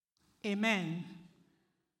Amen.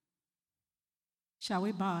 Shall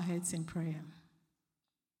we bow our heads in prayer?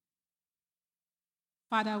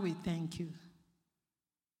 Father, we thank you.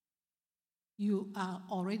 You are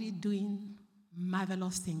already doing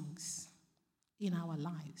marvelous things in our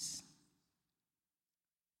lives.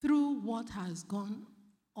 Through what has gone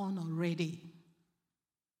on already,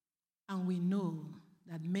 and we know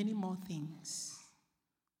that many more things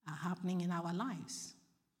are happening in our lives.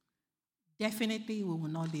 Definitely, we will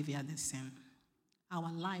not live here the same.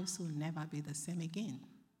 Our lives will never be the same again.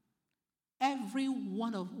 Every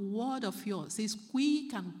word of yours is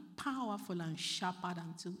quick and powerful and sharper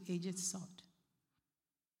than two-edged sword.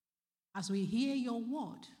 As we hear your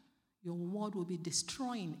word will be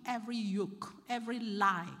destroying every yoke, every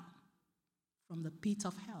lie from the pit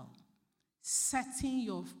of hell, setting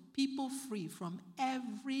your people free from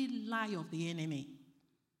every lie of the enemy,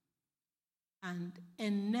 and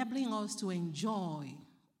enabling us to enjoy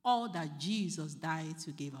all that Jesus died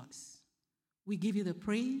to give us. We give you the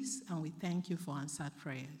praise and we thank you for answered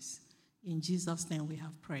prayers. In Jesus' name we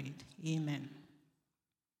have prayed. Amen.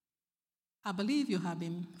 I believe you have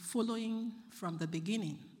been following from the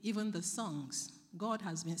beginning, even the songs. God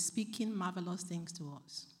has been speaking marvelous things to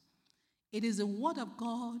us. It is the word of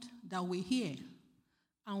God that we hear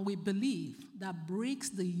and we believe that breaks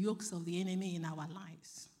the yokes of the enemy in our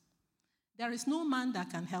lives. There is no man that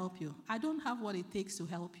can help you. I don't have what it takes to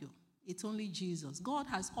help you. It's only Jesus. God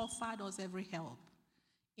has offered us every help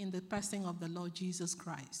in the person of the Lord Jesus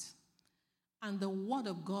Christ. And the word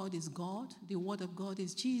of God is God. The word of God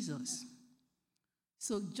is Jesus.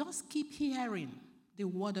 So just keep hearing the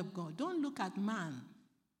word of God. Don't look at man,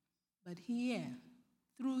 but hear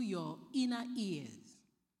through your inner ears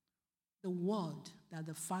the word that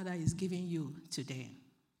the Father is giving you today.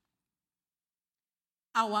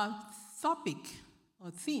 Our topic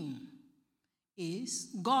or theme is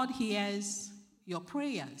God hears your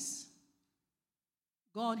prayers.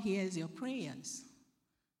 God hears your prayers.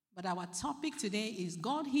 But our topic today is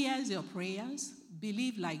God hears your prayers,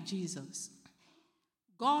 believe like Jesus.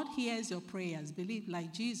 God hears your prayers, believe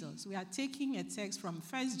like Jesus. We are taking a text from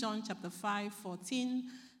 1 John chapter 5, 14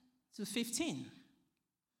 to 15.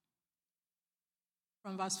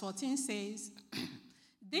 From verse 14 says,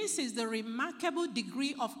 "This is the remarkable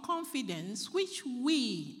degree of confidence which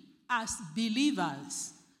we as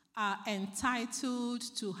believers are entitled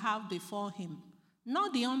to have before him."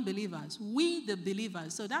 Not the unbelievers, we the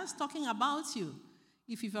believers. So that's talking about you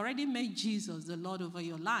if you've already made Jesus the Lord over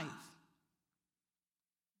your life.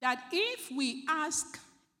 That if we ask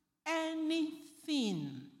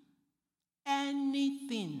anything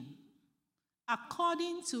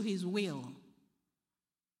according to his will,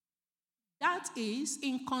 that is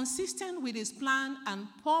inconsistent with his plan and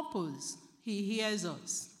purpose, he hears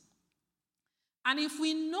us. And if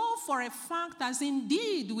we know for a fact, as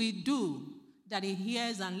indeed we do, that he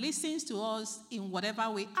hears and listens to us in whatever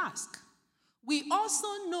we ask, we also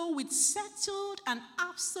know with settled and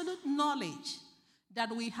absolute knowledge that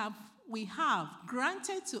we have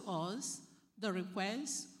granted to us the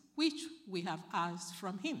request which we have asked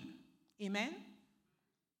from him. Amen?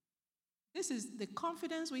 This is the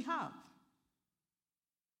confidence we have.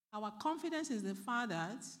 Our confidence is the fact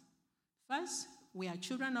that, first, we are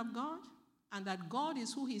children of God, and that God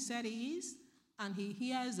is who he said he is, and he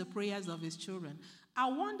hears the prayers of his children. I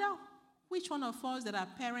wonder which one of us that are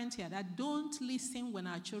parents here that don't listen when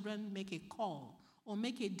our children make a call or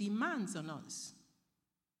make a demand on us.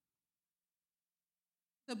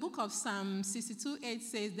 The book of Psalm 62:8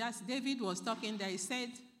 says that David was talking there. He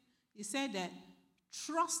said that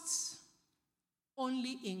trust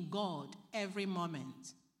only in God every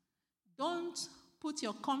moment. Don't put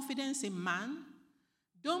your confidence in man.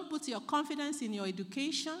 Don't put your confidence in your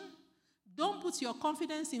education. Don't put your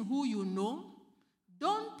confidence in who you know.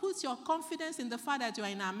 Don't put your confidence in the fact that you are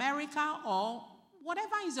in America or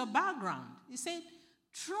whatever is your background. He said,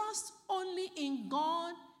 trust only in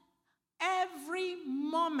God every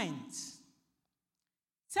moment.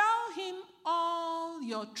 Tell him all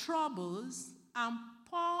your troubles and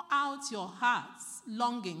pour out your heart's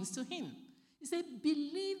longings to him. He said,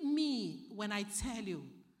 believe me when I tell you,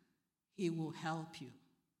 he will help you.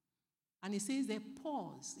 And he says they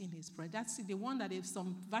pause in his prayer. That's the one that if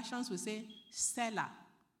some versions will say, Selah,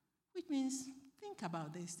 which means think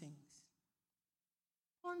about these things.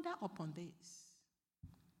 Ponder upon this.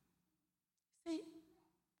 Say,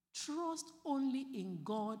 trust only in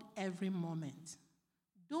God every moment.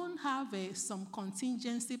 Don't have some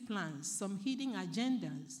contingency plans, some hidden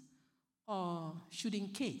agendas, or should in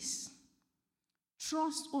case.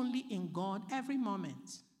 Trust only in God every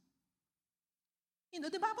moment.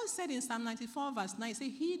 The Bible said in Psalm 94, verse 9, say,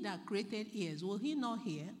 he that created ears, will he not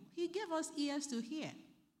hear? He gave us ears to hear.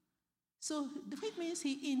 So it means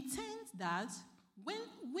he intends that when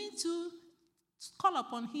we to call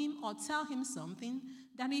upon him or tell him something,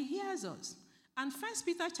 that he hears us. And 1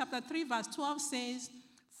 Peter chapter 3, verse 12 says,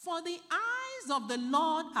 for the eyes of the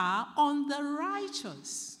Lord are on the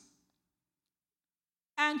righteous,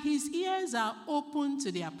 and his ears are open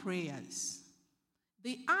to their prayers.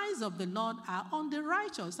 The eyes of the Lord are on the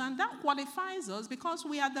righteous, and that qualifies us because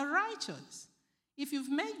we are the righteous. If you've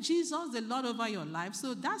made Jesus the Lord over your life,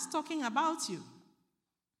 so that's talking about you.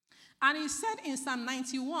 And he said in Psalm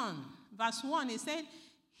 91, verse 1, he said,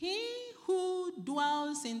 he who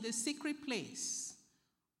dwells in the secret place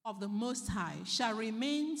of the Most High shall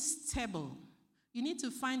remain stable. You need to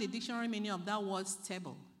find the dictionary meaning of that word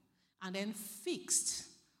stable. And then fixed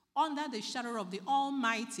under the shadow of the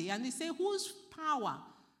Almighty. And they say, whose power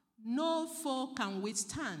no foe can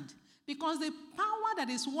withstand. Because the power that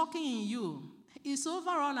is working in you is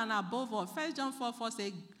overall and above all. 1 John 4:4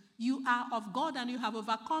 says, you are of God and you have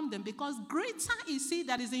overcome them, because greater is he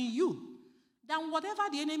that is in you than whatever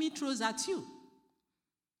the enemy throws at you.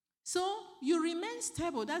 So you remain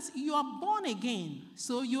stable. That's, you are born again.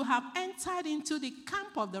 So you have entered into the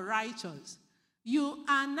camp of the righteous. You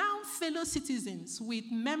are now fellow citizens with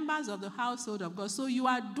members of the household of God. So you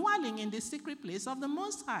are dwelling in the secret place of the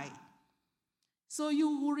Most High. So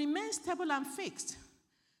you will remain stable and fixed.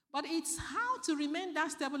 But it's how to remain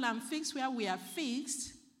that stable and fixed where we are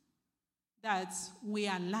fixed that we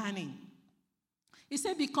are learning. He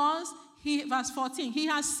said, because verse 14, he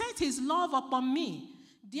has set his love upon me.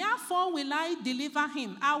 Therefore will I deliver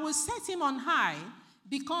him. I will set him on high,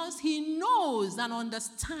 because he knows and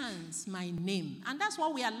understands my name. And that's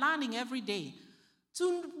what we are learning every day.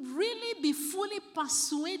 To really be fully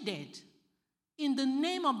persuaded in the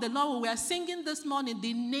name of the Lord. We are singing this morning,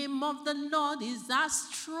 the name of the Lord is a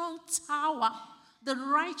strong tower. The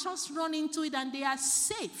righteous run into it and they are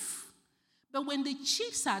safe. But when the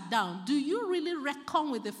chips are down, do you really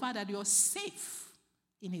reckon with the fact that you're safe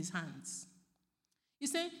in his hands? He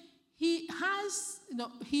said, he has,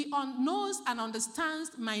 he knows and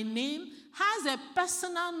understands my name, has a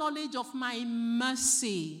personal knowledge of my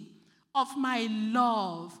mercy, of my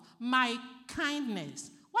love, my kindness.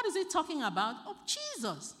 What is he talking about? Of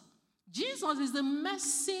Jesus. Jesus is the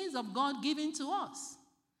mercies of God given to us,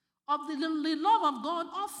 of the love of God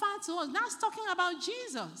offered to us. That's talking about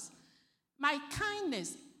Jesus. My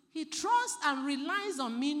kindness. He trusts and relies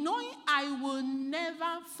on me, knowing I will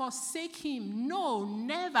never forsake him. No,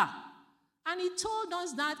 never. And he told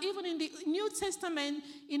us that even in the New Testament,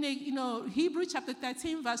 in Hebrews chapter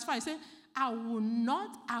 13, verse 5, he said, I will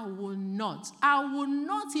not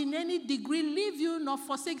in any degree leave you nor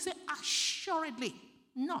forsake. Say, assuredly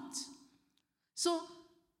not. So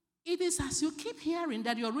it is as you keep hearing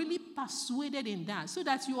that you're really persuaded in that, so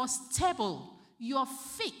that you are stable, you're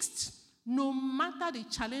fixed. No matter the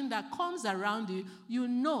challenge that comes around you, you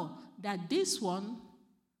know that this one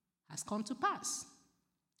has come to pass.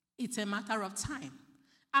 It's a matter of time.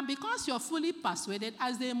 And because you're fully persuaded,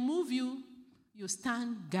 as they move you, you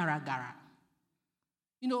stand gara-gara.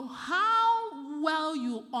 How well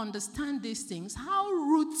you understand these things, how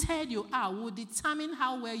rooted you are, will determine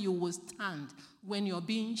how well you will stand when you're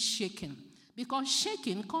being shaken. Because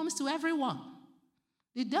shaking comes to everyone.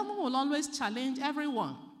 The devil will always challenge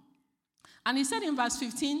everyone. And he said in verse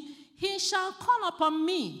 15, he shall call upon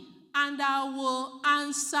me, and I will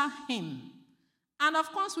answer him. And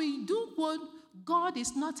of course, we do quote, God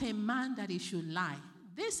is not a man that he should lie.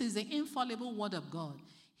 This is the infallible word of God.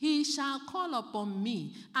 He shall call upon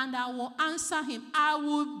me, and I will answer him. I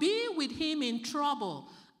will be with him in trouble.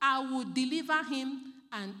 I will deliver him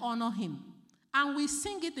and honor him. And we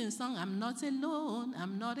sing it in song, I'm not alone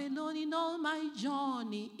in all my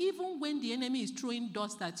journey. Even when the enemy is throwing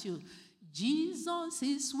dust at you, Jesus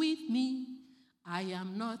is with me. I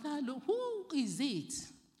am not alone. Who is it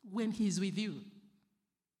when he's with you?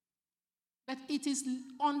 But it is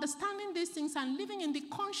understanding these things and living in the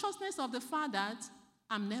consciousness of the fact that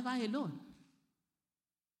I'm never alone.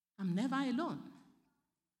 I'm never alone.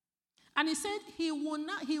 And he said he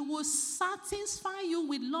will satisfy you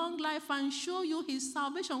with long life and show you his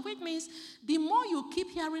salvation, which means the more you keep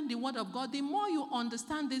hearing the word of God, the more you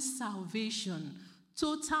understand this salvation.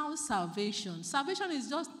 Total salvation. Salvation is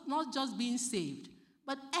not just being saved,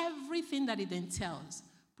 but everything that it entails.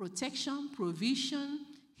 Protection, provision,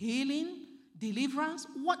 healing, deliverance,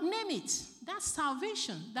 name it. That's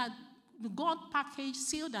salvation that God packaged,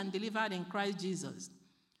 sealed, and delivered in Christ Jesus.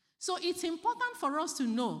 So it's important for us to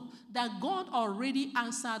know that God already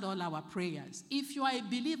answered all our prayers. If you are a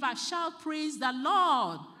believer, shout praise the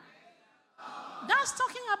Lord. That's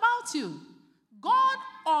talking about you. God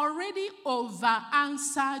already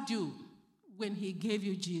over-answered you when he gave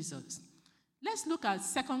you Jesus. Let's look at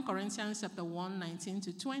 2 Corinthians chapter 1, 19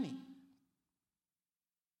 to 20.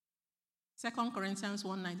 2 Corinthians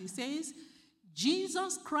 1:19 says,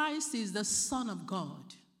 Jesus Christ is the Son of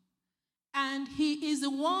God, and he is the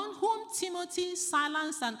one whom Timothy,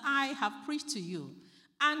 Silas, and I have preached to you.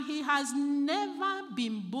 And he has never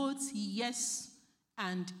been both yes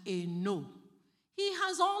and a no. He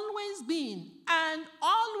has always been and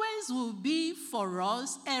always will be for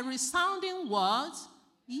us a resounding word,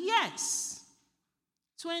 yes.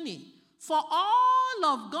 20. For all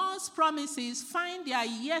of God's promises find their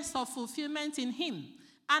yes of fulfillment in him.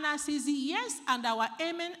 And as his yes and our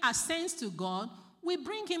amen ascends to God, we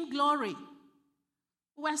bring him glory.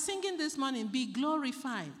 We're singing this morning, be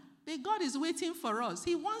glorified. But God is waiting for us.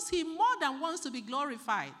 He more than wants to be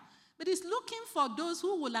glorified. But he's looking for those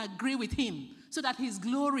who will agree with him so that his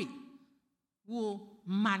glory will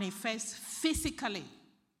manifest physically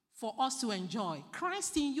for us to enjoy.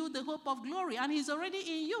 Christ in you, the hope of glory, and he's already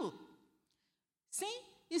in you. See,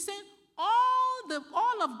 he said,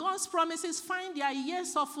 all of God's promises find their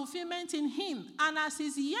yes of fulfillment in him. And as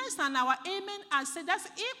his yes and our amen are said,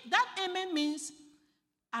 that amen means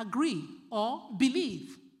agree or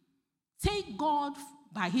believe. Take God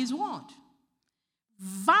by his word.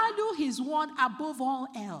 Value his word above all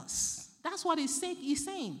else. That's what he's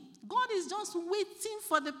saying. God is just waiting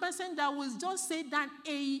for the person that will just say that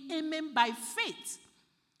amen by faith.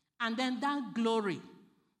 And then that glory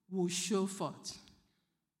will show forth.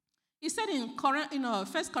 He said in 1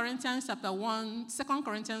 Corinthians chapter 1, 2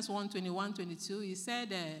 Corinthians 1, 21, 22, he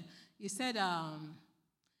said,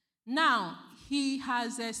 now he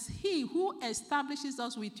who establishes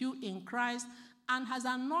us with you in Christ and has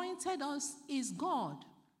anointed us is God.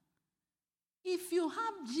 If you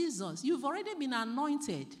have Jesus, you've already been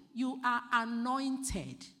anointed. You are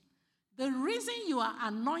anointed. The reason you are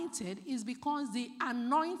anointed is because the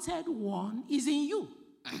anointed one is in you.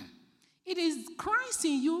 It is Christ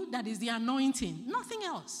in you that is the anointing, nothing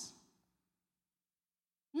else.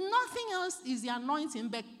 Nothing else is the anointing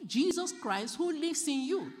but Jesus Christ who lives in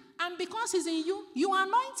you. And because he's in you, you are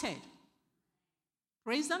anointed.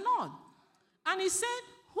 Praise the Lord. And he said,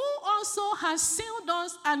 who also has sealed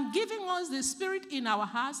us and given us the Spirit in our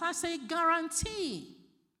hearts as a guarantee.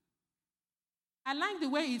 I like the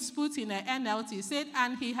way it's put in the NLT. It said,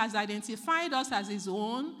 and he has identified us as his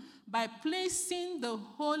own by placing the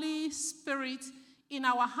Holy Spirit in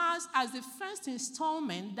our hearts as the first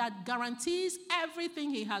installment that guarantees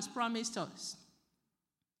everything he has promised us.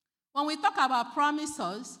 When we talk about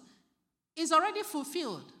promises, it's already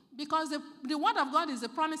fulfilled because the word of God is the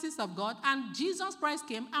promises of God, and Jesus Christ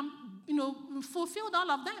came and fulfilled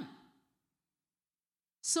all of them.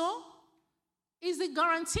 So, it's the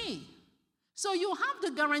guarantee. So you have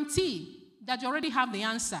the guarantee that you already have the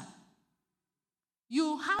answer.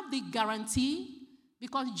 You have the guarantee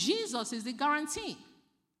because Jesus is the guarantee.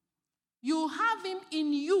 You have him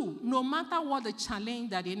in you no matter what the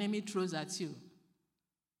challenge that the enemy throws at you.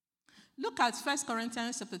 Look at 1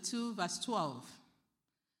 Corinthians chapter 2, verse 12.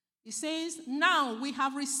 It says, now we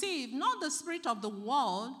have received not the spirit of the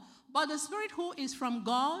world, but the Spirit who is from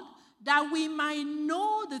God, that we might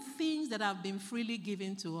know the things that have been freely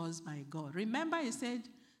given to us by God. Remember, he said,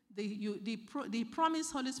 the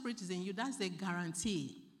promised Holy Spirit is in you. That's the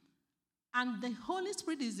guarantee. And the Holy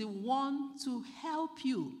Spirit is the one to help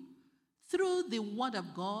you through the Word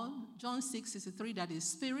of God, John 6:63, that is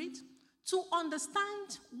Spirit, to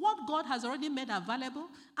understand what God has already made available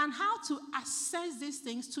and how to access these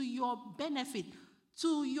things to your benefit,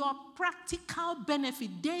 to your practical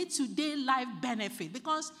benefit, day-to-day life benefit.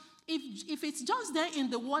 Because if it's just there in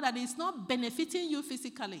the Word and it's not benefiting you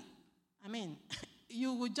physically,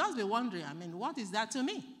 you would just be wondering, what is that to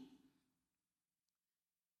me?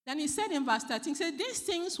 Then he said in verse 13, he said, these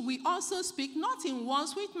things we also speak not in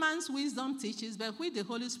words which man's wisdom teaches, but which the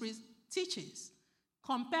Holy Spirit teaches,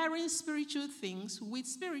 comparing spiritual things with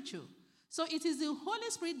spiritual. So it is the Holy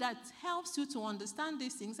Spirit that helps you to understand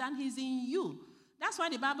these things, and he's in you. That's why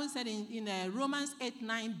the Bible said in Romans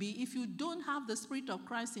 8:9b, if you don't have the Spirit of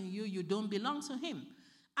Christ in you, you don't belong to him.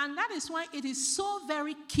 And that is why it is so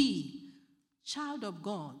very key, child of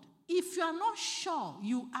God, if you are not sure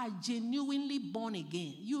you are genuinely born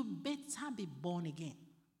again, you better be born again.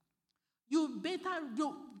 You better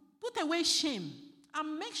put away shame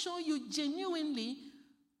and make sure you genuinely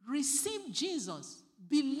receive Jesus,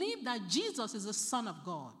 believe that Jesus is the Son of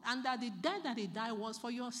God and that the death that he died was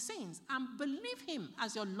for your sins, and believe him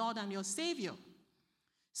as your Lord and your Savior.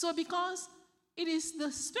 So because it is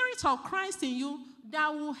the Spirit of Christ in you that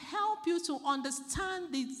will help you to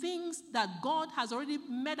understand the things that God has already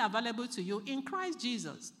made available to you in Christ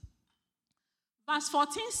Jesus. Verse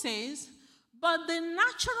 14 says, but the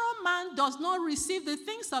natural man does not receive the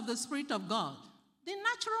things of the Spirit of God. The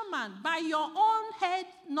natural man, by your own head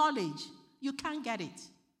knowledge, you can't get it.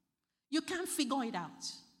 You can't figure it out.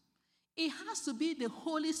 It has to be the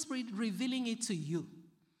Holy Spirit revealing it to you.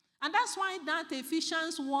 And that's why that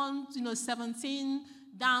Ephesians 1, 17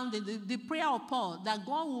 down, the prayer of Paul, that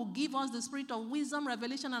God will give us the spirit of wisdom,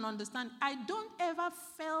 revelation, and understanding. I don't ever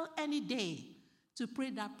fail any day to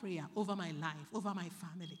pray that prayer over my life, over my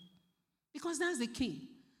family. Because that's the key.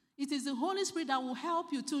 It is the Holy Spirit that will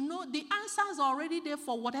help you to know the answers are already there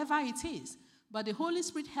for whatever it is. But the Holy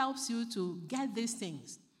Spirit helps you to get these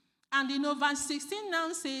things. And verse 16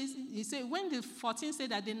 now says, when the 14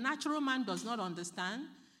 said that the natural man does not understand,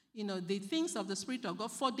 the things of the Spirit of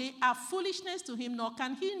God, for they are foolishness to him, nor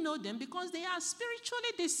can he know them because they are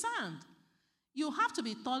spiritually discerned. You have to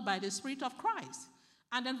be taught by the Spirit of Christ.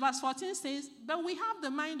 And then verse 14 says, but we have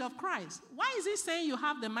the mind of Christ. Why is he saying you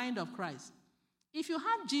have the mind of Christ? If you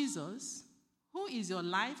have Jesus, who is your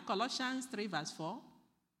life, Colossians 3 verse 4,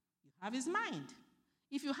 you have his mind.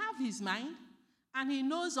 If you have his mind and he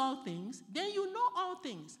knows all things, then you know all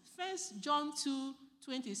things. 1 John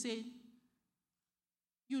 2:20 says,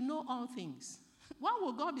 you know all things. Why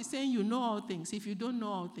will God be saying you know all things if you don't know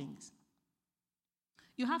all things?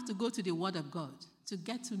 You have to go to the Word of God to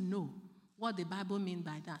get to know what the Bible means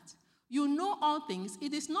by that. You know all things.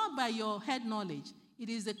 It is not by your head knowledge. It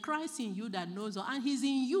is the Christ in you that knows all, and he's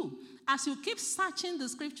in you. As you keep searching the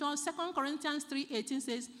scriptures, 2 Corinthians 3:18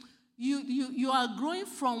 says, you are growing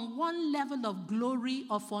from one level of glory,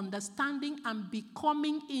 of understanding, and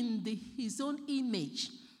becoming in his own image.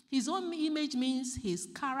 His own image means his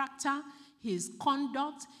character, his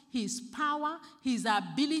conduct, his power, his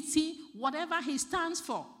ability, whatever he stands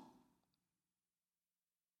for.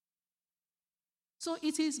 So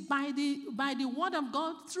it is by the Word of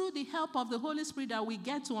God, through the help of the Holy Spirit, that we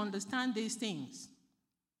get to understand these things.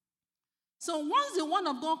 So once the Word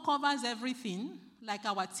of God covers everything, like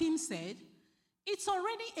our team said, it's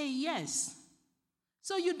already a yes.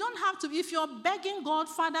 So you don't have to, if you're begging God,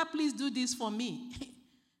 Father, please do this for me,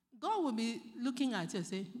 God will be looking at you and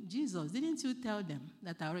say, Jesus, didn't you tell them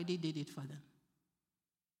that I already did it for them?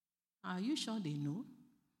 Are you sure they know?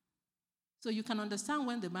 So you can understand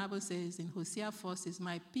when the Bible says in Hosea 4, says,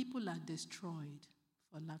 my people are destroyed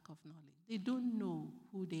for lack of knowledge. They don't know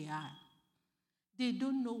who they are. They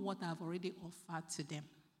don't know what I've already offered to them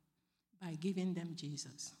by giving them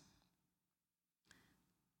Jesus.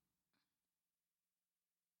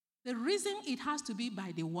 The reason it has to be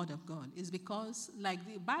by the Word of God is because, like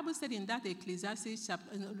the Bible said in that Ecclesiastes chapter,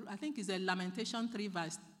 I think it's a Lamentation 3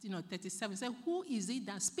 verse 37, it says, who is it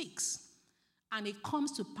that speaks? And it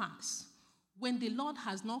comes to pass when the Lord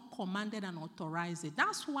has not commanded and authorized it.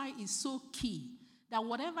 That's why it's so key that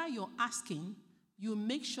whatever you're asking, you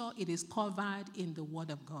make sure it is covered in the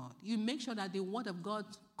Word of God. You make sure that the Word of God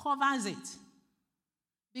covers it.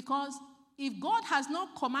 Because if God has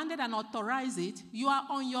not commanded and authorized it, you are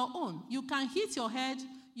on your own. You can hit your head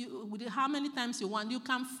with how many times you want. You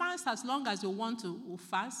can fast as long as you want to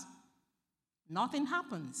fast. Nothing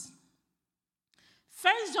happens.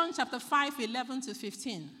 1 John chapter 5, 11 to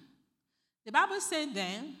 15. The Bible said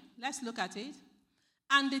then, let's look at it.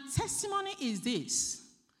 And the testimony is this: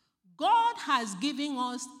 God has given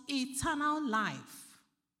us eternal life.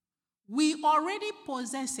 We already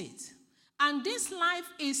possess it. And this life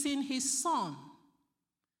is in his Son,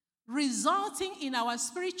 resulting in our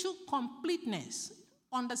spiritual completeness.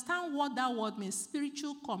 Understand what that word means,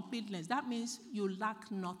 spiritual completeness. That means you lack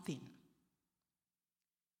nothing.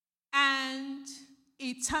 And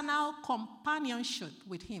eternal companionship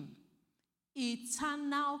with him.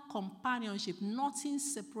 Eternal companionship. Nothing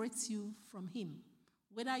separates you from him.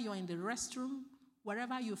 Whether you're in the restroom,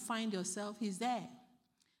 wherever you find yourself, he's there.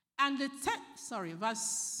 And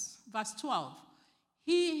verse 12.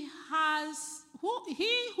 He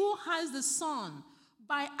who has the Son,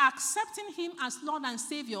 by accepting him as Lord and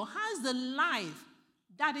Savior, has the life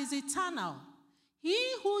that is eternal. He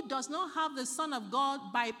who does not have the Son of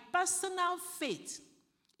God by personal faith,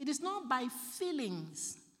 it is not by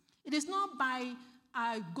feelings. It is not by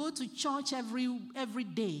I go to church every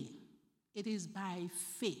day. It is by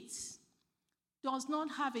faith. Does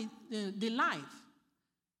not have the life.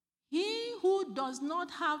 He who does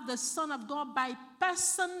not have the Son of God by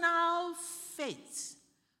personal faith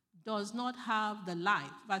does not have the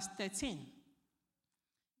life. Verse 13.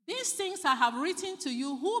 These things I have written to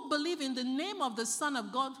you who believe in the name of the Son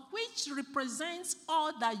of God, which represents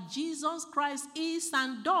all that Jesus Christ is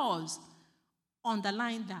and does.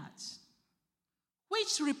 Underline that.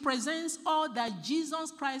 Which represents all that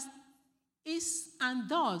Jesus Christ is and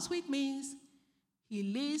does, which means he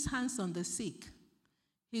lays hands on the sick.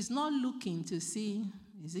 He's not looking to see,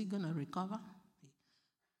 is he going to recover?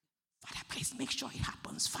 Father, please make sure it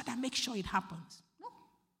happens. Father, make sure it happens. No.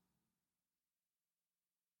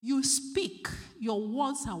 You speak. Your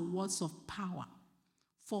words are words of power.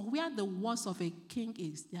 For where the words of a king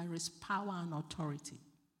is, there is power and authority.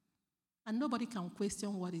 And nobody can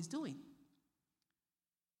question what he's doing.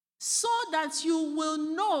 So that you will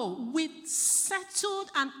know with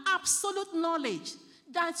settled and absolute knowledge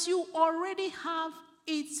that you already have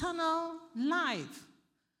eternal life.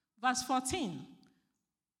 Verse 14.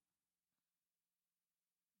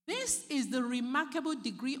 This is the remarkable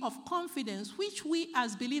degree of confidence which we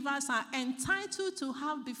as believers are entitled to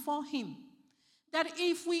have before him. That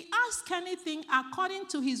if we ask anything according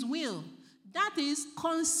to his will, that is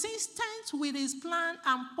consistent with his plan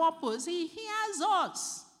and purpose, he hears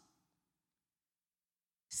us.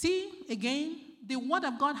 See, again, the word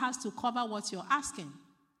of God has to cover what you're asking.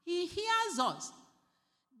 He hears us.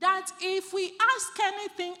 That if we ask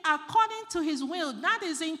anything according to his will, that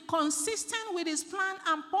is inconsistent with his plan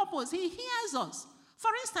and purpose, he hears us. For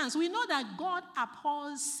instance, we know that God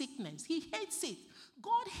abhors sickness. He hates it.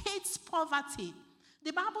 God hates poverty.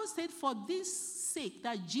 The Bible said, for this sake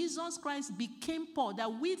that Jesus Christ became poor,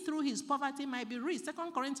 that we through his poverty might be rich. 2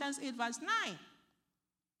 Corinthians 8 verse 9.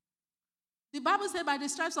 The Bible said by the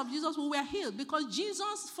stripes of Jesus we were healed, because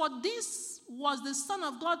Jesus, for this was the Son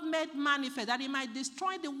of God made manifest, that he might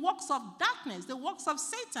destroy the works of darkness, the works of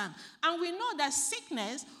Satan. And we know that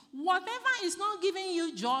sickness, whatever is not giving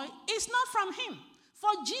you joy, is not from him. For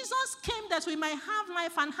Jesus came that we might have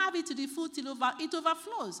life and have it to the full till it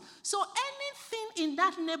overflows. So anything in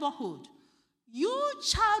that neighborhood, you,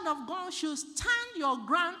 child of God, should stand your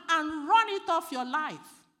ground and run it off your life.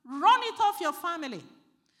 Run it off your family.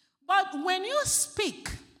 But when you speak,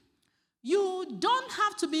 you don't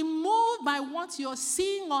have to be moved by what you're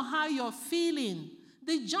seeing or how you're feeling.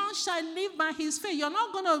 The just shall live by his faith. You're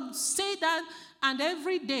not going to say that and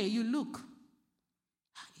every day you look.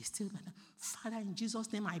 It's still better. Father, in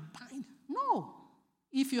Jesus' name I bind. No.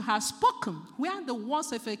 If you have spoken where the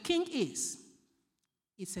words of a king is,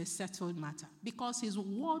 it's a settled matter, because his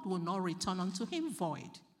word will not return unto him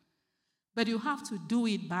void. But you have to do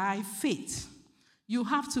it by faith. You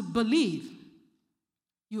have to believe.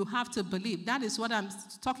 You have to believe. That is what I'm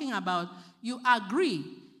talking about. You agree.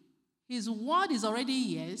 His word is already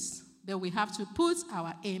yes, but we have to put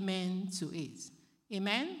our amen to it.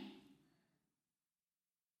 Amen?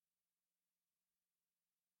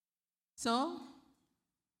 So,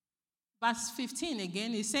 verse 15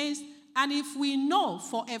 again, it says, and if we know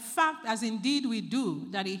for a fact, as indeed we do,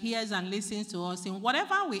 that he hears and listens to us in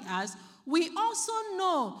whatever we ask, we also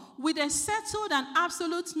know with a settled and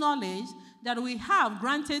absolute knowledge that we have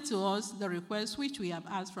granted to us the request which we have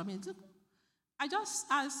asked from him. I just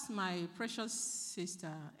asked my precious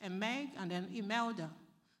sister, Meg, and then Imelda,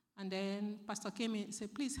 and then Pastor came in and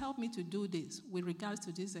said, please help me to do this with regards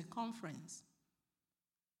to this conference.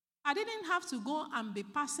 I didn't have to go and be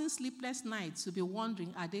passing sleepless nights to be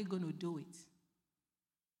wondering, are they going to do it?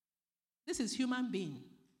 This is human being.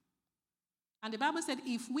 And the Bible said,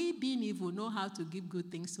 if we being evil know how to give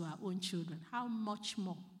good things to our own children, how much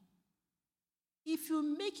more? If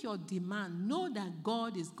you make your demand, know that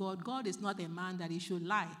God is God. God is not a man that he should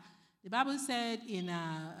lie. The Bible said in,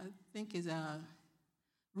 I think it's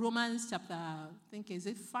Romans chapter,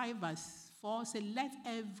 5 verse 4, say,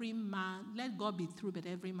 let God be true, but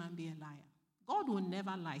every man be a liar. God will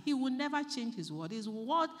never lie. He will never change his word. His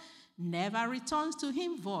word never returns to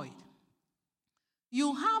him void.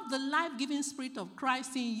 You have the life-giving spirit of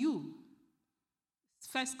Christ in you.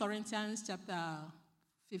 1 Corinthians chapter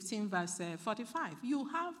 15 verse 45. You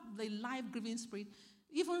have the life-giving spirit.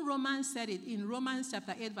 Even Romans said it in Romans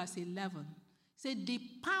chapter 8 verse 11. Said, the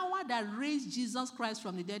power that raised Jesus Christ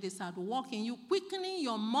from the dead is at work in you, quickening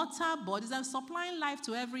your mortal bodies and supplying life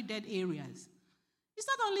to every dead areas. It's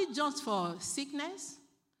not only just for sickness.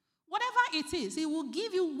 Whatever it is, it will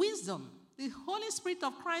give you wisdom. The Holy Spirit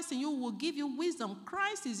of Christ in you will give you wisdom.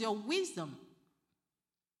 Christ is your wisdom.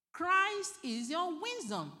 Christ is your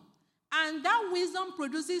wisdom. And that wisdom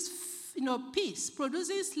produces, peace,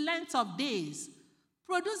 produces length of days,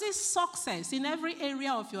 produces success in every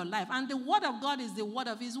area of your life. And the word of God is the word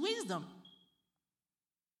of his wisdom.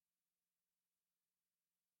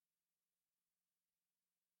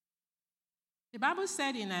 The Bible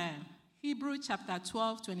said in Hebrew chapter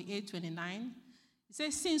 12, 28, 29, it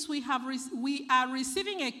says, since we are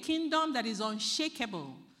receiving a kingdom that is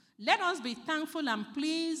unshakable, let us be thankful and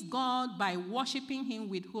please God by worshiping him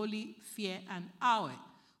with holy fear and awe.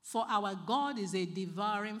 For our God is a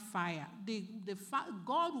devouring fire.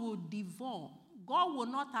 God will devour. God will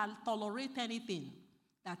not tolerate anything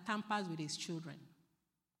that tampers with his children.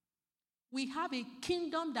 We have a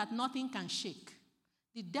kingdom that nothing can shake.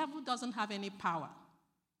 The devil doesn't have any power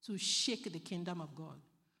to shake the kingdom of God,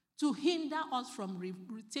 to hinder us from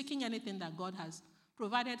taking anything that God has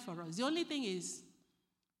provided for us. The only thing is,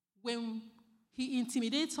 when he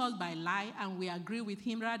intimidates us by lie and we agree with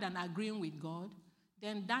him rather than agreeing with God,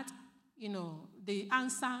 then that, the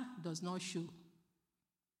answer does not show.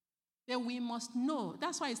 Then we must know.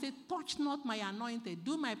 That's why he said, touch not my anointed,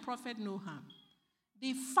 do my prophet no harm.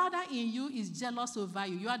 The Father in you is jealous over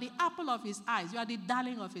you. You are the apple of his eyes. You are the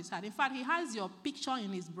darling of his heart. In fact, he has your picture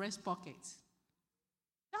in his breast pocket.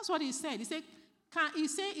 That's what he said. He said,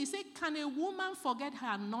 can a woman forget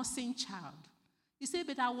her nursing child? He said,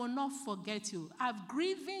 but I will not forget you. I've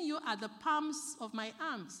graven you at the palms of my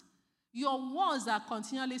arms. Your walls are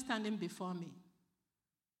continually standing before me.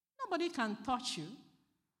 Nobody can touch you.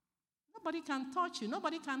 Nobody can touch you.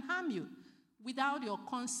 Nobody can harm you without your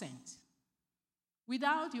consent,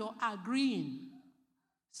 without your agreeing.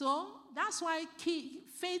 So that's why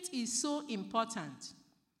faith is so important.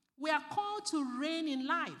 We are called to reign in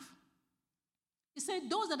life. He said,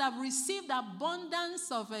 those that have received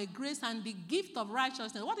abundance of grace and the gift of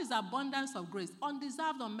righteousness. What is abundance of grace?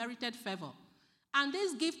 Undeserved, unmerited favor. And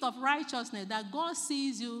this gift of righteousness, that God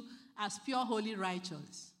sees you as pure, holy,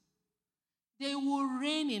 righteous. They will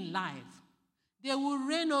reign in life. They will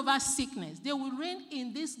reign over sickness. They will reign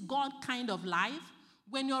in this God kind of life.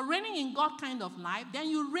 When you're reigning in God kind of life, then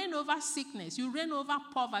you reign over sickness. You reign over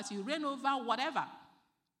poverty. You reign over whatever.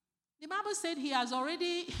 The Bible said he has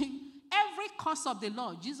already, every cost of the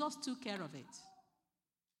law, Jesus took care of it.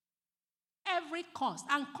 Every cost.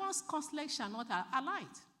 And costless shall not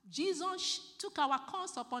alight. Jesus took our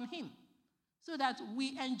cost upon him so that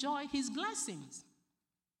we enjoy his blessings.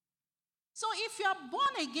 So if you are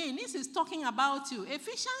born again, this is talking about you.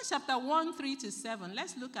 Ephesians chapter 1, 3-7.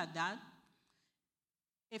 Let's look at that.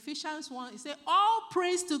 Ephesians 1, it says, all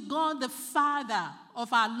praise to God the Father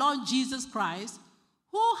of our Lord Jesus Christ,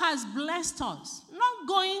 who has blessed us. Not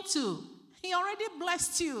going to. He already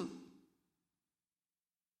blessed you.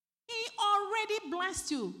 He already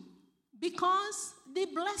blessed you because the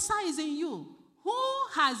blesser is in you, who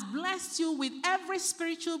has blessed you with every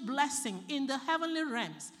spiritual blessing in the heavenly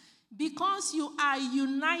realms because you are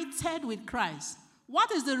united with Christ.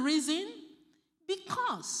 What is the reason?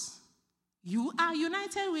 Because you are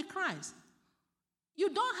united with Christ. You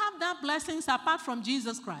don't have that blessings apart from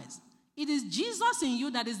Jesus Christ. It is Jesus in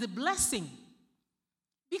you that is the blessing.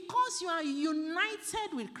 Because you are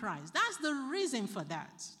united with Christ. That's the reason for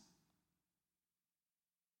that.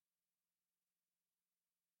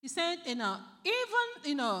 He said,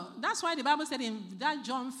 that's why the Bible said in that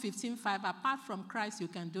John 15:5, apart from Christ you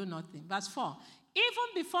can do nothing. Verse 4,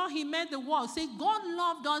 even before he made the world, say, God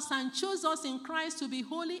loved us and chose us in Christ to be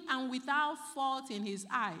holy and without fault in his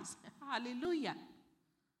eyes. Hallelujah.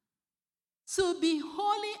 To be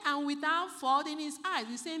holy and without fault in his eyes.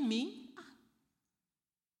 You say, me?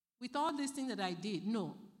 With all these things that I did?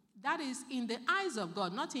 No. That is in the eyes of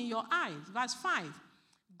God, not in your eyes. Verse 5.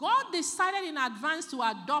 God decided in advance to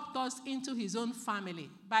adopt us into his own family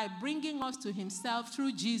by bringing us to himself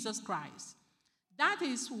through Jesus Christ. That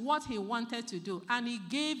is what he wanted to do, and he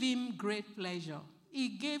gave him great pleasure. He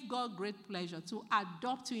gave God great pleasure to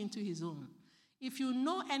adopt you into his own. If you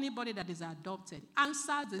know anybody that is adopted,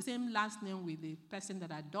 answer the same last name with the person that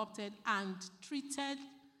adopted and treated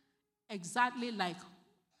exactly like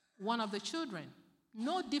one of the children.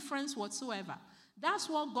 No difference whatsoever. That's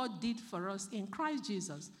what God did for us in Christ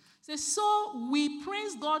Jesus. So we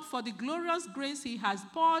praise God for the glorious grace he has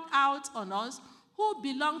poured out on us who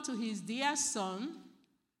belong to his dear Son.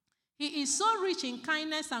 He is so rich in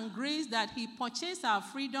kindness and grace that he purchased our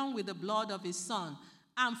freedom with the blood of his Son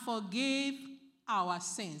and forgave our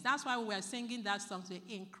sins. That's why we are singing that song today.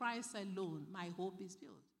 In Christ alone, my hope is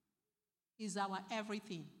built. He's our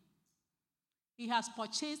everything. He has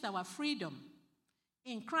purchased our freedom.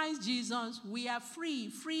 In Christ Jesus, we are free,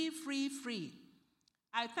 free, free, free.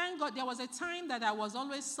 I thank God. There was a time that I was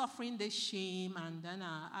always suffering this shame, and then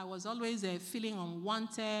I was always feeling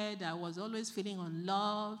unwanted. I was always feeling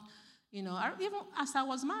unloved. Even as I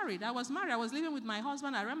was married, I was living with my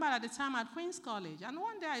husband. I remember at the time at Queen's College, and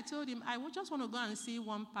one day I told him I would just want to go and see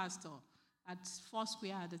one pastor at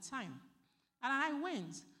Foursquare at the time. And I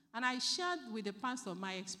went. And I shared with the pastor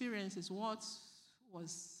my experiences, what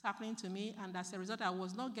was happening to me, and as a result, I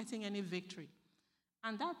was not getting any victory.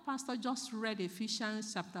 And that pastor just read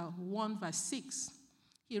Ephesians chapter 1, verse 6.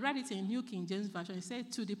 He read it in New King James Version. He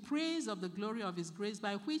said, to the praise of the glory of his grace,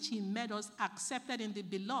 by which he made us accepted in the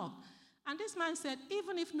beloved. And this man said,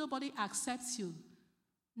 even if nobody accepts you,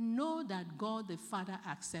 know that God the Father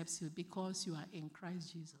accepts you because you are in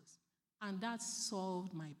Christ Jesus. And that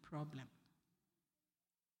solved my problem.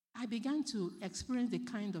 I began to experience the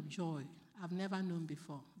kind of joy I've never known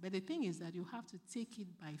before. But the thing is that you have to take it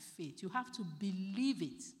by faith. You have to believe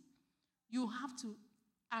it. You have to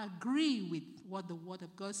agree with what the Word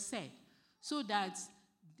of God said, so that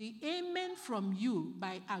the amen from you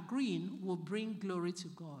by agreeing will bring glory to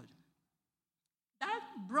God. That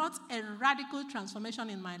brought a radical transformation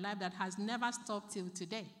in my life that has never stopped till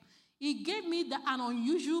today. It gave me an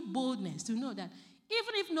unusual boldness to know that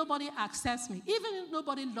even if nobody accepts me, even if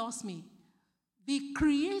nobody loves me, the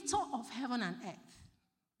creator of heaven and earth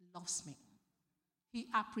loves me. He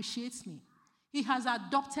appreciates me. He has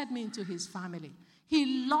adopted me into his family.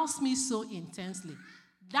 He loves me so intensely.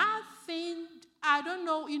 That thing, I don't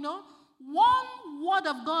know, one word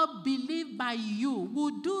of God believed by you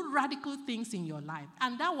will do radical things in your life.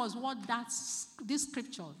 And that was what this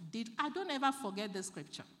scripture did. I don't ever forget this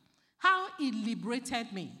scripture. How it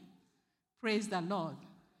liberated me. Praise the Lord.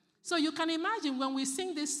 So you can imagine when we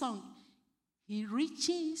sing this song, he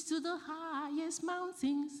reaches to the highest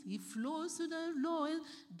mountains. He flows to the lowest.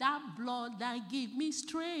 That blood that gave me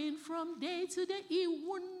strength from day to day, it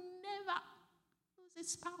will never lose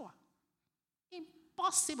its power.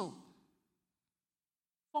 Impossible.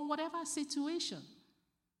 For whatever situation.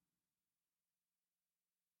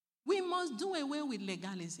 We must do away with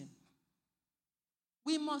legalism.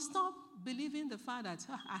 We must stop believing the fact that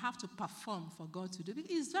I have to perform for God to do it.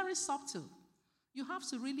 It's very subtle. You have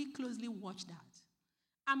to really closely watch that.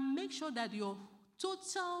 And make sure that your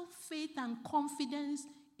total faith and confidence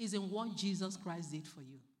is in what Jesus Christ did for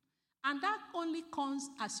you. And that only comes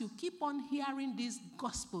as you keep on hearing this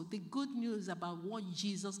gospel, the good news about what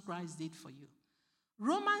Jesus Christ did for you.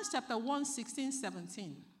 Romans chapter 1, 16,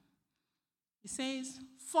 17. It says,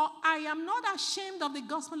 for I am not ashamed of the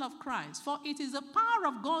gospel of Christ, for it is the power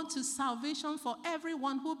of God to salvation for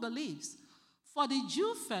everyone who believes, for the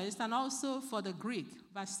Jew first and also for the Greek.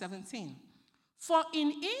 Verse 17. For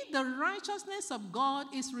in it the righteousness of God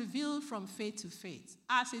is revealed from faith to faith,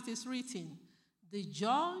 as it is written, the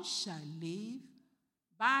just shall live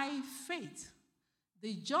by faith.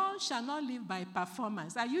 The just shall not live by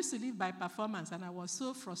performance. I used to live by performance, and I was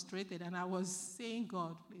so frustrated, and I was saying,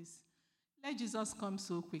 God, please, let Jesus come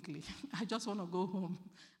so quickly. I just want to go home.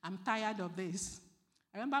 I'm tired of this.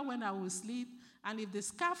 I remember when I would sleep, and if the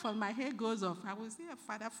scarf on my hair goes off, I would say,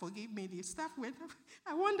 Father, forgive me. The scarf went off.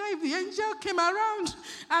 I wonder if the angel came around.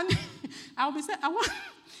 And I would be saying,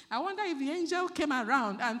 I wonder if the angel came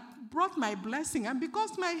around and brought my blessing. And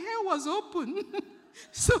because my hair was open,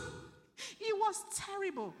 so it was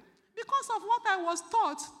terrible. Because of what I was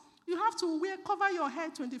taught, you have to cover your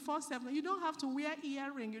head 24/7. You don't have to wear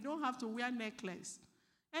earring. You don't have to wear necklace.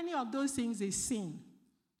 Any of those things is sin.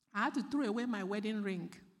 I had to throw away my wedding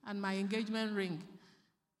ring and my engagement ring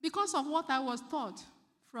because of what I was taught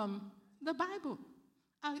from the Bible.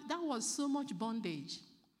 That was so much bondage.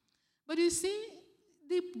 But you see,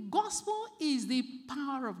 the gospel is the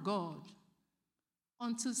power of God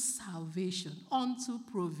unto salvation, unto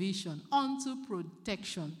provision, unto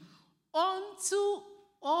protection, unto,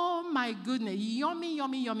 oh my goodness, yummy,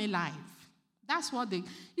 yummy, yummy life. That's what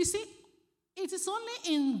you see, it is only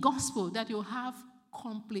in gospel that you have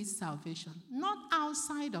complete salvation, not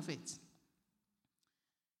outside of it.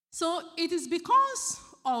 So it is because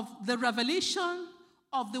of the revelation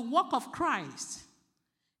of the work of Christ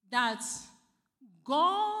that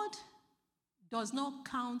God does not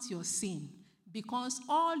count your sin, because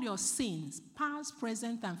all your sins, past,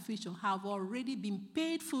 present, and future, have already been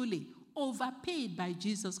paid fully, overpaid by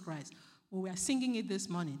Jesus Christ. We were singing it this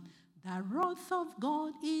morning. The wrath of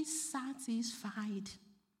God is satisfied.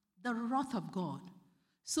 The wrath of God.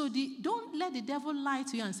 So don't let the devil lie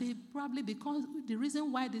to you and say, probably because the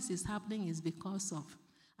reason why this is happening is because of,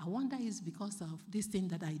 I wonder it's because of this thing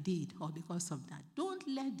that I did or because of that. Don't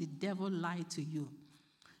let the devil lie to you.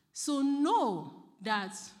 So know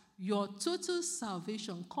that your total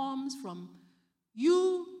salvation comes from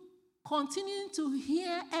you continuing to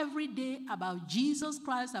hear every day about Jesus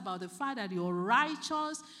Christ, about the fact that you're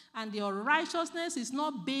righteous, and your righteousness is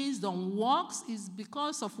not based on works, it's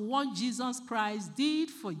because of what Jesus Christ did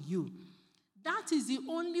for you. That is the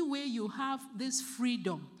only way you have this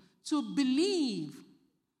freedom to believe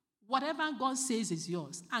whatever God says is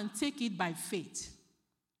yours, and take it by faith.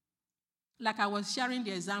 Like I was sharing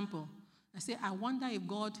the example. I say, I wonder if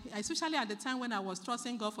God, especially at the time when I was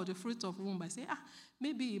trusting God for the fruit of womb, I say,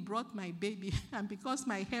 maybe he brought my baby, and because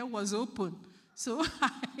my hair was open, so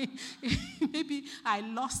maybe I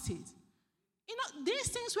lost it. These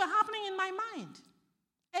things were happening in my mind.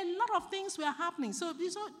 A lot of things were happening. So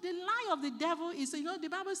the lie of the devil is, the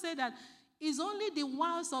Bible said that it's only the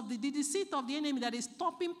wiles of the deceit of the enemy that is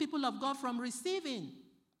stopping people of God from receiving.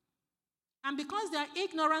 And because they are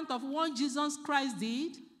ignorant of what Jesus Christ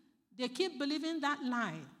did, they keep believing that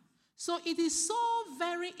lie. So it is so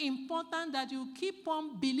very important that you keep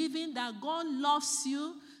on believing that God loves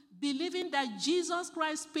you, believing that Jesus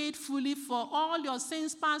Christ paid fully for all your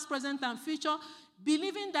sins, past, present, and future,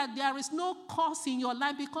 believing that there is no curse in your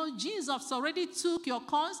life because Jesus already took your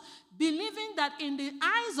curse, believing that in the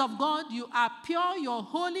eyes of God you are pure, you're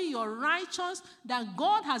holy, you're righteous, that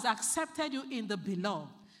God has accepted you in the beloved.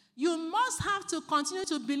 You must have to continue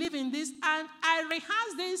to believe in this, and I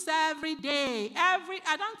rehearse this every day.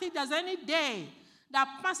 I don't think there's any day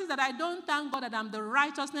that passes that I don't thank God that I'm the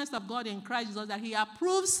righteousness of God in Christ Jesus, that he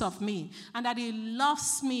approves of me, and that he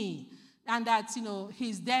loves me, and that,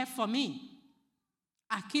 he's there for me.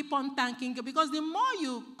 I keep on thanking God, because the more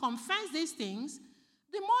you confess these things,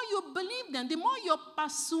 the more you believe them, the more you're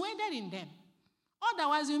persuaded in them.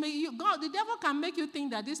 Otherwise, the devil can make you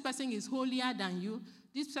think that this person is holier than you,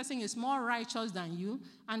 this person is more righteous than you,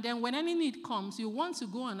 and then when any need comes, you want to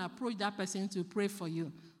go and approach that person to pray for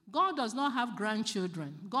you. God does not have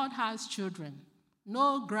grandchildren. God has children,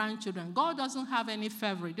 no grandchildren. God doesn't have any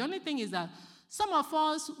favorite. The only thing is that some of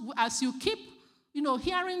us, as you keep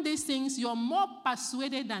hearing these things, you're more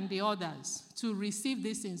persuaded than the others to receive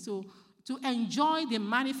these things, so to enjoy the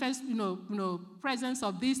manifest, presence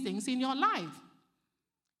of these things in your life.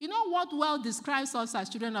 What well describes us as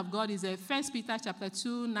children of God is 1 Peter chapter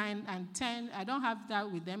 2, 9 and 10. I don't have that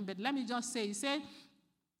with them, but let me just say, it said,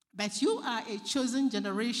 but you are a chosen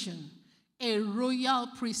generation, a royal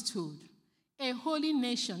priesthood, a holy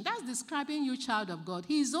nation. That's describing you, child of God,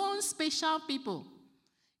 his own special people.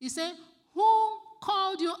 He said, who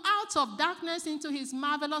called you out of darkness into his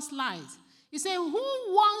marvelous light. He said, who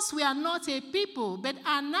once were not a people, but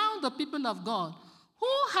are now the people of God,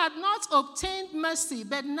 who had not obtained mercy,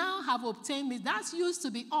 but now have obtained mercy. That used to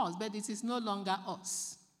be us, but it is no longer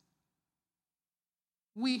us.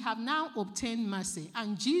 We have now obtained mercy,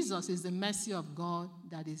 and Jesus is the mercy of God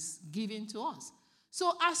that is given to us.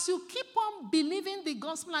 So as you keep on believing the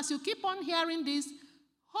gospel, as you keep on hearing this,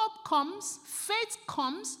 hope comes, faith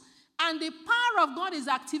comes, and the power of God is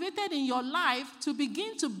activated in your life to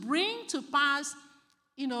begin to bring to pass,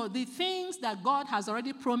 the things that God has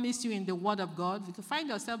already promised you in the Word of God. You can find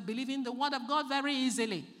yourself believing the Word of God very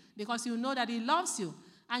easily because you know that he loves you.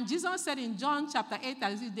 And Jesus said in John chapter 8,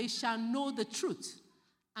 that they shall know the truth,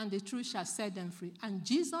 and the truth shall set them free. And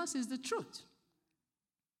Jesus is the truth.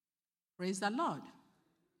 Praise the Lord.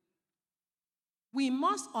 We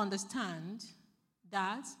must understand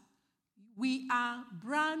that we are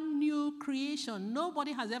brand new creation.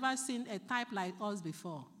 Nobody has ever seen a type like us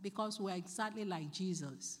before because we're exactly like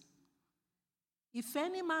Jesus. If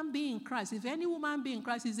any man be in Christ, if any woman be in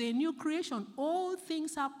Christ, is a new creation. All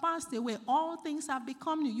things have passed away. All things have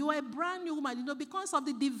become new. You are a brand new woman, because of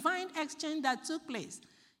the divine exchange that took place.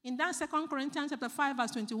 In that 2 Corinthians chapter 5,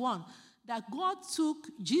 verse 21, that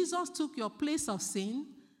Jesus took your place of sin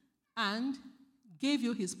and gave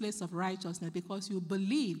you his place of righteousness because you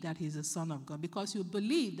believe that he's the Son of God, because you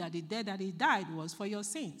believe that the death that he died was for your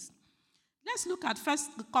sins. Let's look at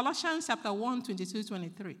Colossians chapter 1, 22,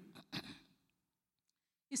 23.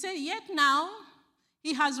 He said, yet now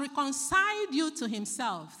he has reconciled you to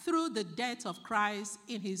himself through the death of Christ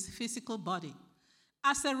in his physical body.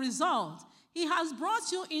 As a result, he has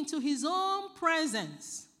brought you into his own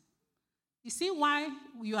presence. You see why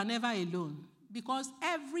you are never alone? Because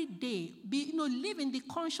every day, live in the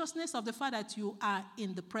consciousness of the fact that you are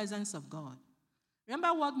in the presence of God.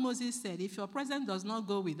 Remember what Moses said, if your presence does not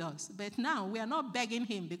go with us. But now we are not begging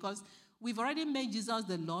him because we've already made Jesus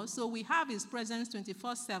the Lord, so we have his presence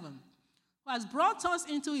 24/7. Who has brought us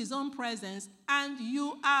into his own presence, and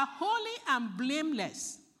you are holy and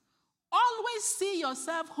blameless. Always see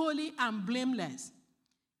yourself holy and blameless.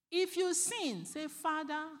 If you sin, say,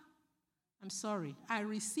 Father, I'm sorry. I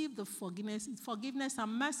receive the forgiveness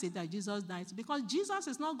and mercy that Jesus died. Because Jesus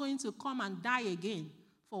is not going to come and die again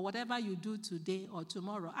for whatever you do today or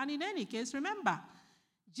tomorrow. And in any case, remember,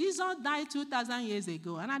 Jesus died 2,000 years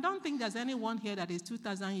ago. And I don't think there's anyone here that is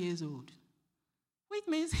 2,000 years old. Which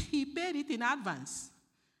means he paid it in advance.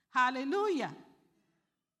 Hallelujah.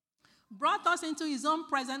 brought us into his own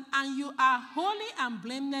presence, and you are holy and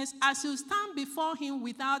blameless as you stand before him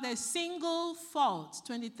without a single fault.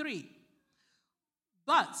 23.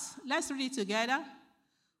 But, let's read it together.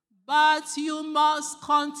 But you must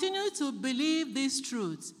continue to believe this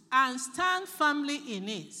truth and stand firmly in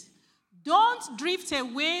it. Don't drift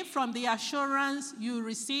away from the assurance you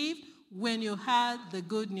received when you heard the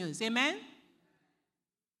good news. Amen?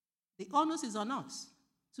 The onus is on us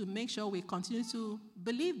to make sure we continue to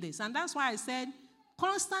believe this. And that's why I said,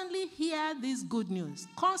 constantly hear this good news.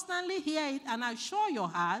 Constantly hear it and assure your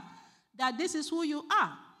heart that this is who you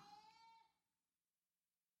are.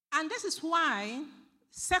 And this is why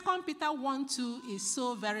 2 Peter 1:2 is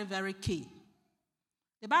so very, very key.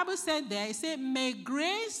 The Bible said there, it said, may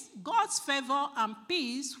grace, God's favor and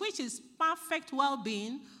peace, which is perfect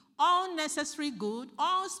well-being, all necessary good,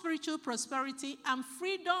 all spiritual prosperity, and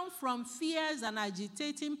freedom from fears and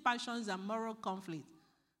agitating passions and moral conflict.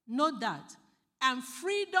 Note that. And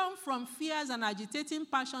freedom from fears and agitating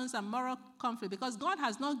passions and moral conflict, because God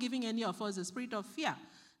has not given any of us the spirit of fear.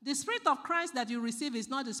 The spirit of Christ that you receive is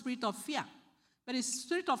not the spirit of fear, but it's the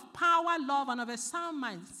spirit of power, love, and of a sound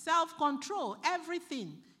mind, self-control.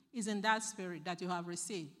 Everything is in that spirit that you have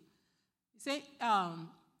received. Say,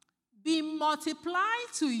 be multiplied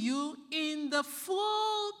to you in the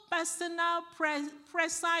full, personal,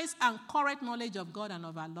 precise, and correct knowledge of God and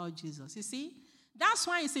of our Lord Jesus. You see? That's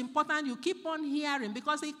why it's important you keep on hearing,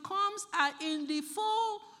 because it comes in the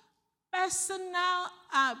full, personal,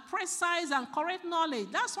 precise, and correct knowledge.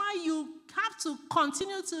 That's why you have to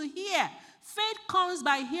continue to hear. Faith comes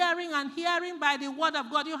by hearing, and hearing by the word of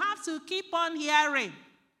God. You have to keep on hearing.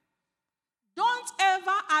 Don't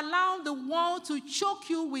ever allow the world to choke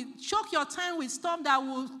your time with stuff that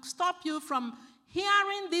will stop you from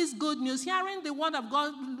hearing this good news, hearing the word of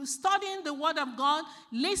God, studying the word of God,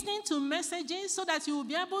 listening to messages so that you will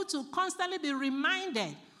be able to constantly be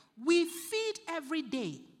reminded. We feed every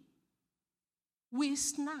day. We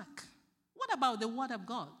snack. What about the word of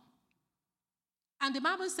God? And the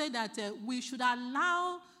Bible said that we should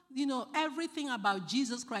allow, everything about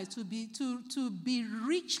Jesus Christ to be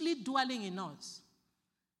richly dwelling in us.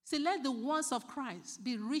 So let the words of Christ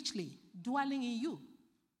be richly dwelling in you,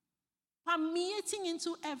 permeating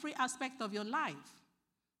into every aspect of your life.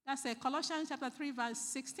 That's Colossians chapter 3, verse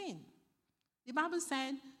 16. The Bible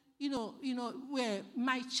said, where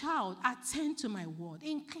my child, attend to my word,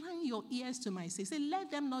 incline your ears to my say. Say,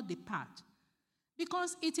 let them not depart.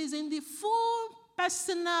 Because it is in the full,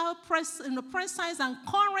 personal, precise, and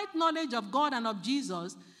correct knowledge of God and of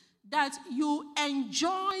Jesus that you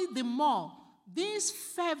enjoy the more this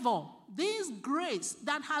favor, this grace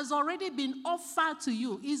that has already been offered to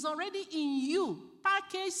you, is already in you,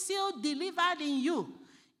 packaged, sealed, delivered in you,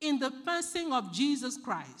 in the person of Jesus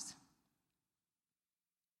Christ.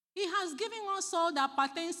 He has given us all that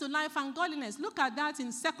pertains to life and godliness. Look at that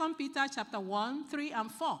in 2 Peter chapter 1, 3,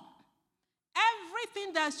 and 4.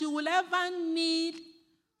 Everything that you will ever need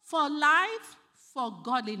for life, for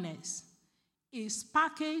godliness, is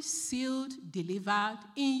packaged, sealed, delivered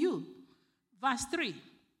in you. Verse 3.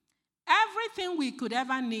 Everything we could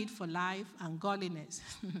ever need for life and godliness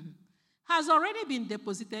has already been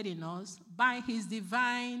deposited in us by his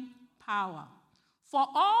divine power. For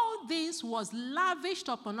all this was lavished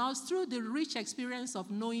upon us through the rich experience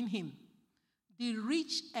of knowing him. The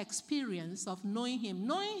rich experience of knowing him.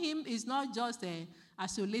 Knowing him is not just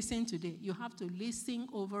as you listen today. You have to listen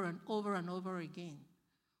over and over and over again.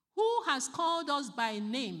 Who has called us by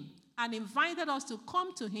name and invited us to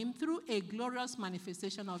come to him through a glorious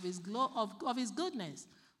manifestation of his goodness.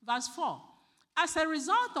 Verse 4. As a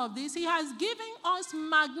result of this, he has given us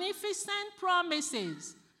magnificent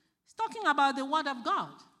promises. It's talking about the word of God.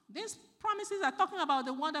 These promises are talking about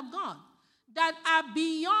the word of God that are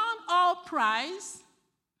beyond all price.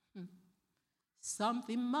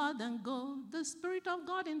 Something more than gold. The Spirit of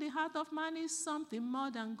God in the heart of man is something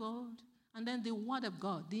more than gold. And then the word of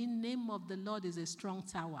God, the name of the Lord is a strong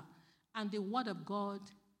tower. And the word of God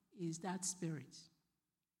is that Spirit.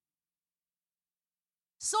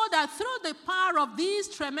 So that through the power of these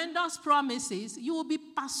tremendous promises, you will be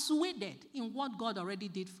persuaded in what God already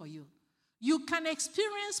did for you. You can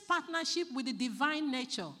experience partnership with the divine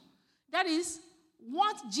nature. That is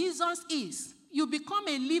what Jesus is. You become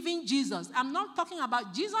a living Jesus. I'm not talking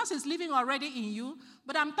about Jesus is living already in you,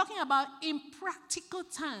 but I'm talking about in practical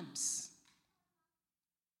terms,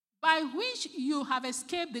 by which you have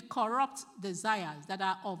escaped the corrupt desires that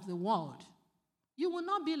are of the world. You will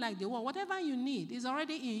not be like the world. Whatever you need is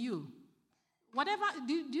already in you.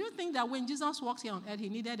 Do you think that when Jesus walked here on earth, he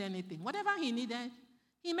needed anything? Whatever he needed,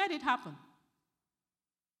 he made it happen.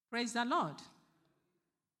 Praise the Lord.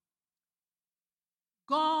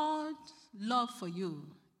 God's love for you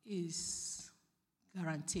is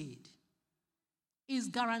guaranteed. It's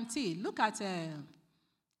guaranteed. Look at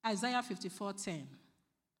Isaiah 54:10.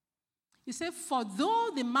 He said, "For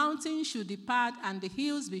though the mountains should depart and the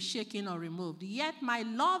hills be shaken or removed, yet my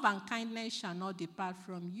love and kindness shall not depart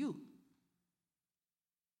from you."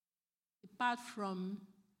 Depart from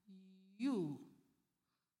you.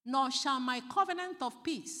 "Nor shall my covenant of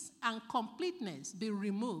peace and completeness be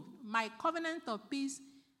removed." My covenant of peace,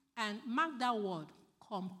 and mark that word,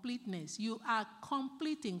 completeness. You are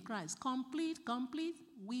complete in Christ. Complete.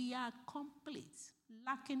 We are complete,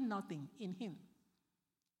 lacking nothing in him.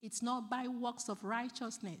 It's not by works of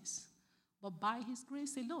righteousness, but by his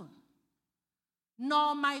grace alone.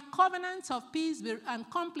 "Nor my covenant of peace and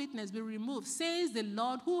completeness be removed, says the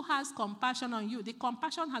Lord, who has compassion on you." The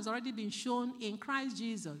compassion has already been shown in Christ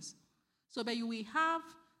Jesus. So that we have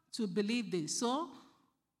to believe this. So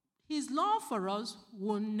his love for us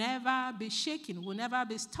will never be shaken, will never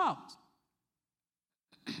be stopped.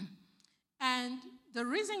 And the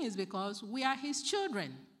reason is because we are his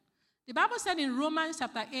children. The Bible said in Romans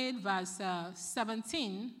chapter 8, verse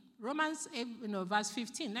 17, Romans 8, verse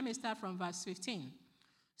 15. Let me start from verse 15.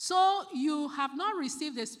 "So you have not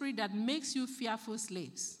received the spirit that makes you fearful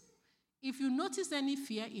slaves." If you notice any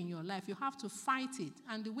fear in your life, you have to fight it.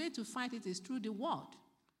 And the way to fight it is through the word.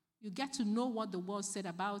 You get to know what the word said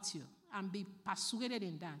about you and be persuaded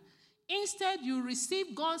in that. Instead, you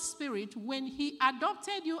receive God's spirit when he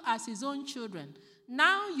adopted you as his own children.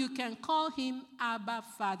 Now you can call him Abba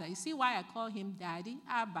Father. You see why I call him Daddy?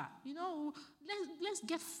 Abba. Let's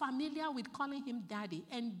get familiar with calling him Daddy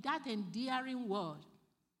and that endearing word.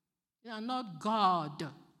 You are not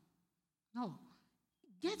God. No.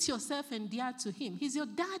 Get yourself endeared to him. He's your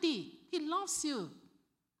daddy. He loves you.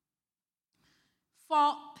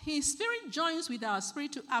 For his spirit joins with our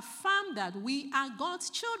spirit to affirm that we are God's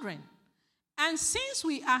children. And since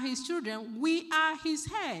we are his children, we are his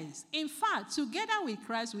heirs. In fact, together with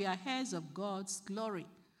Christ, we are heirs of God's glory.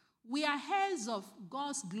 We are heirs of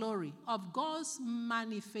God's glory, of God's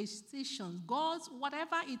manifestation, God's,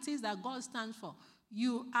 whatever it is that God stands for.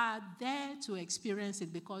 You are there to experience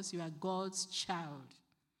it because you are God's child.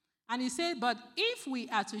 And he said, but if we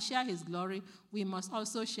are to share his glory, we must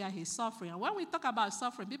also share his suffering. And when we talk about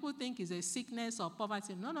suffering, people think it's a sickness or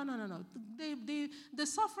poverty. No. The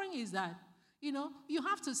suffering is that, you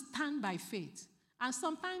have to stand by faith. And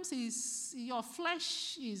sometimes your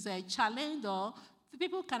flesh is challenged, or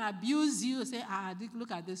people can abuse you and say,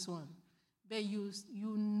 look at this one. But you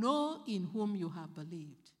know in whom you have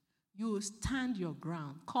believed. You stand your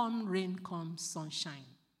ground. Come rain, come sunshine.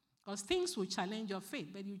 Because things will challenge your faith.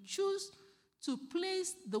 But you choose to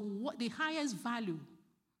place the highest value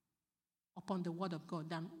upon the word of God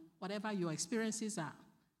than whatever your experiences are.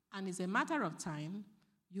 And it's a matter of time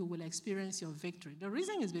you will experience your victory. The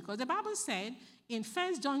reason is because the Bible said in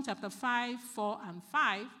 1 John chapter 5, 4 and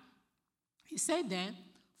 5, he said there,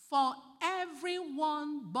 for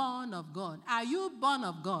everyone born of God. Are you born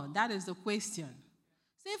of God? That is the question.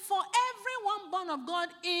 Say, for everyone born of God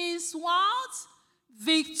is what?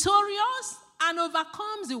 Victorious and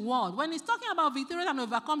overcomes the world. When he's talking about victorious and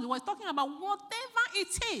overcomes the world, he's talking about whatever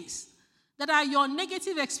it is that are your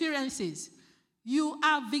negative experiences. You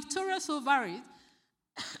are victorious over it,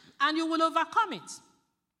 and you will overcome it.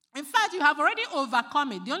 In fact, you have already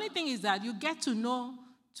overcome it. The only thing is that you get to know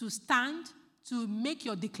to stand, to make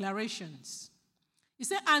your declarations. He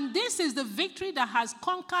said, and this is the victory that has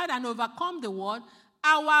conquered and overcome the world,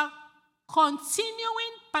 our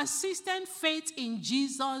continuing, persistent faith in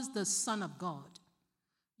Jesus, the Son of God.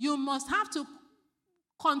 You must have to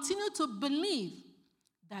continue to believe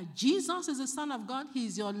that Jesus is the Son of God. He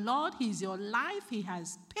is your Lord. He is your life. He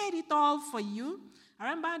has paid it all for you. I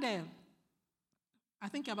remember I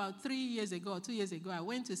think about 2 years ago, I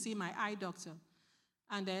went to see my eye doctor.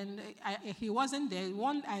 And then he wasn't there.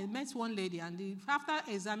 I met one lady, and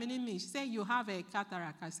after examining me, she said, you have a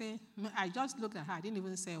cataract. I just looked at her. I didn't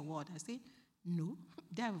even say a word. I said, no,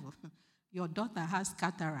 devil, your daughter has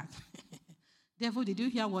cataract. Devil, did you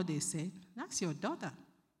hear what they said? That's your daughter.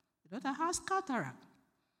 Your daughter has cataract.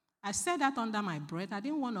 I said that under my breath. I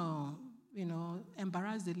didn't want to,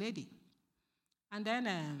 embarrass the lady. And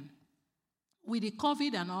then with the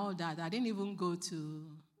COVID and all that, I didn't even go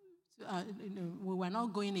to we were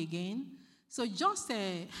not going again. So just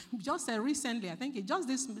recently, I think just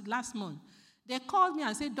this last month, they called me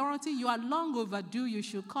and said, Dorothy, you are long overdue. You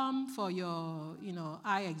should come for your,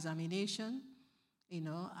 eye examination.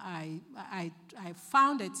 I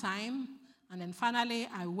found a time, and then finally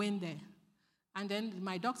I went there. And then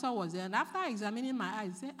my doctor was there. And after examining my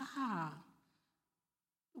eyes, he said,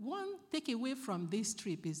 one takeaway from this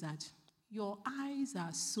trip is that your eyes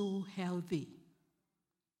are so healthy.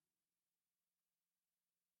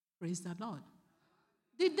 Praise the Lord.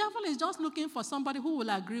 The devil is just looking for somebody who will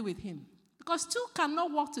agree with him. Because two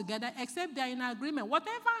cannot work together except they are in agreement.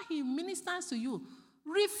 Whatever he ministers to you,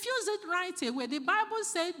 refuse it right away. The Bible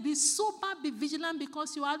said, be sober, be vigilant,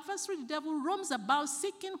 because your adversary, the devil, roams about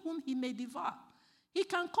seeking whom he may devour. He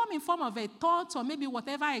can come in form of a thought or maybe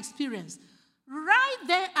whatever experience. Right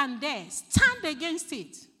there and there, stand against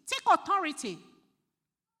it. Take authority.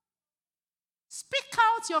 Speak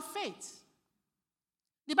out your faith.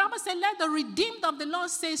 The Bible said, let the redeemed of the Lord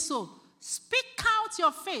say so. Speak out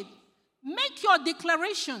your faith. Make your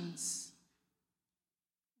declarations.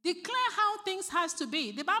 Declare how things has to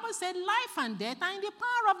be. The Bible said life and death are in the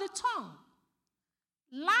power of the tongue.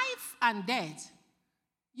 Life and death.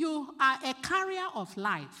 You are a carrier of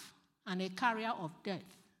life and a carrier of death.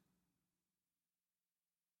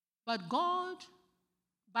 But God,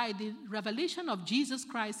 by the revelation of Jesus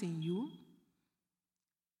Christ in you,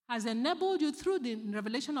 has enabled you through the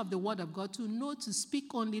revelation of the Word of God to know to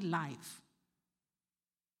speak only life.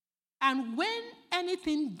 And when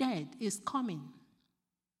anything dead is coming,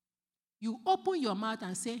 you open your mouth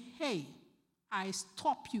and say, hey, I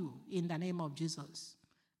stop you in the name of Jesus.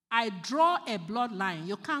 I draw a bloodline.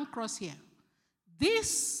 You can't cross here.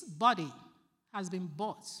 This body has been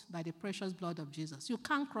bought by the precious blood of Jesus. You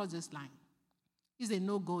can't cross this line. It's a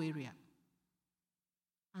no-go area.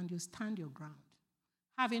 And you stand your ground.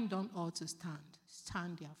 Having done all to stand,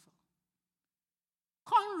 stand therefore.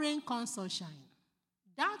 Come rain, come sunshine.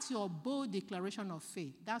 That's your bold declaration of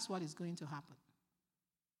faith. That's what is going to happen.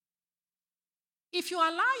 If you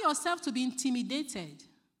allow yourself to be intimidated,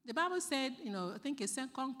 the Bible said, I think in 2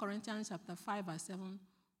 Corinthians chapter 5, verse 7,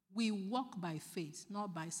 we walk by faith,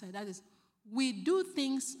 not by sight. That is, we do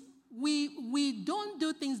things, we don't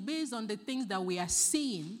do things based on the things that we are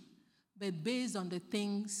seeing, but based on the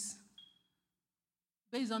things,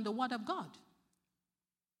 based on the Word of God.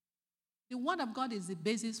 The Word of God is the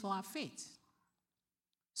basis for our faith.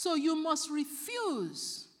 So you must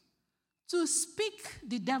refuse to speak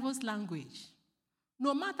the devil's language,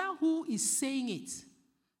 no matter who is saying it.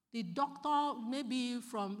 The doctor, maybe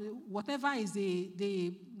from whatever is the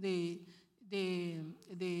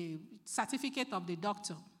certificate of the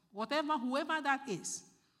doctor, whoever that is,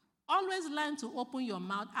 always learn to open your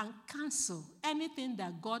mouth and cancel anything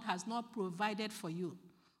that God has not provided for you.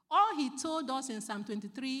 All he told us in Psalm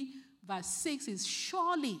 23, verse 6 is,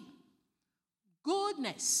 surely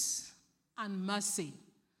goodness and mercy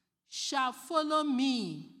shall follow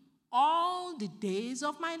me all the days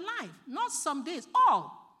of my life. Not some days,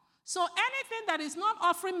 all. So anything that is not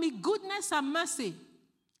offering me goodness and mercy,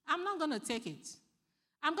 I'm not going to take it.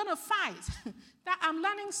 I'm going to fight. That I'm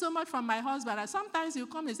learning so much from my husband. And sometimes he'll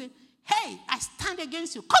come and say, hey, I stand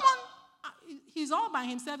against you. Come on. He's all by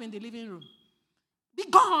himself in the living room. Be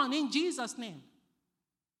gone in Jesus' name.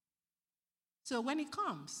 So when he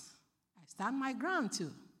comes, I stand my ground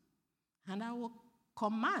too. And I will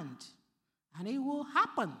command. And it will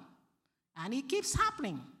happen. And it keeps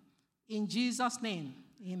happening. In Jesus' name.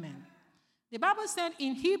 Amen. The Bible said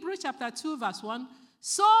in Hebrews chapter 2, verse 1,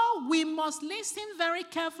 so we must listen very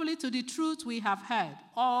carefully to the truth we have heard,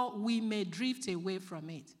 or we may drift away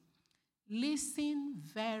from it. Listen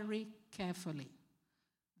very carefully.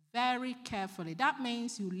 Very carefully. That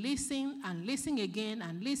means you listen and listen again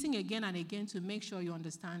and listen again and again to make sure you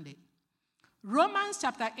understand it. Romans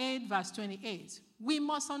chapter 8, verse 28. We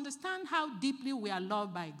must understand how deeply we are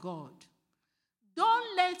loved by God.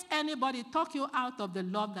 Don't let anybody talk you out of the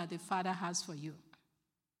love that the Father has for you.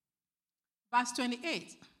 Verse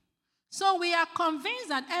 28. So we are convinced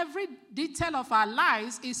that every detail of our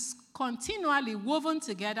lives is continually woven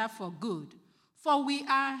together for good. For we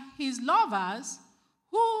are his lovers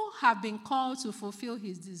who have been called to fulfill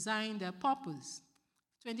his designed purpose.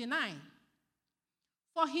 29.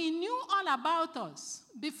 For he knew all about us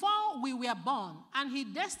before we were born, and he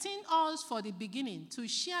destined us for the beginning to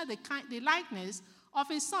share the likeness of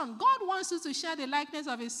his Son. God wants you to share the likeness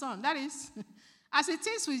of his Son. That is, as it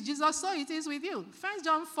is with Jesus, so it is with you. 1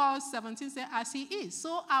 John 4:17 says, as he is,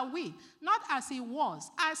 so are we. Not as he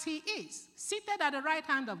was, as he is, seated at the right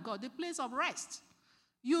hand of God, the place of rest.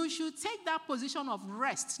 You should take that position of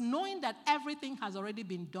rest, knowing that everything has already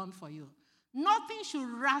been done for you. Nothing should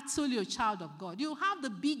rattle you, child of God. You have the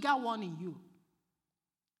bigger one in you.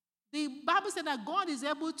 The Bible said that God is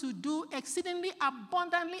able to do exceedingly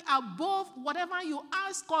abundantly above whatever you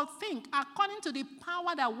ask or think, according to the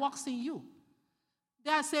power that works in you.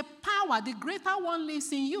 There's a power, the greater one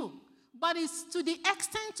lives in you, but it's to the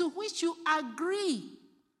extent to which you agree.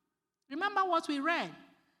 Remember what we read.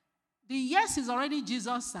 The yes is already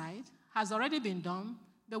Jesus' side, has already been done,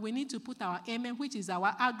 but we need to put our amen, which is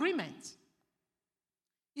our agreement.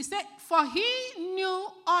 He said, for he knew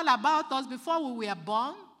all about us before we were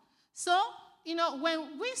born. So,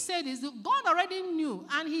 when we say this, God already knew,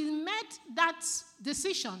 and he made that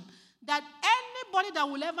decision that anybody that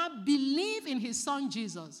will ever believe in his son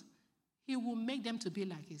Jesus, he will make them to be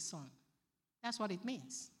like his son. That's what it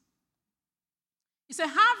means. He said,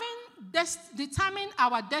 having determined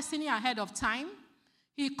our destiny ahead of time,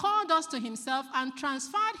 he called us to himself and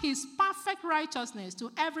transferred his perfect righteousness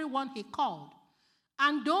to everyone he called.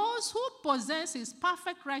 And those who possess his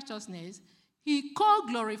perfect righteousness, he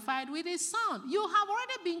co-glorified with his son. You have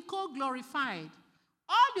already been co-glorified.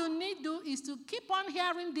 All you need to do is to keep on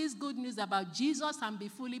hearing this good news about Jesus and be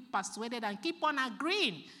fully persuaded and keep on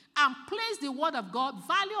agreeing and place the word of God,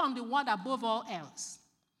 value on the word above all else.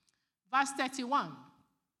 Verse 31.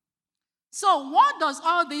 So what does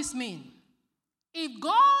all this mean? If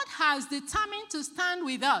God has determined to stand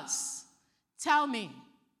with us, tell me,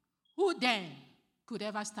 who then could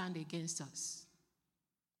ever stand against us?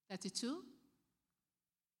 32.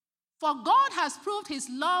 For God has proved his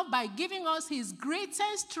love by giving us his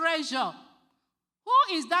greatest treasure.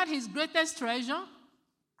 Who is that his greatest treasure?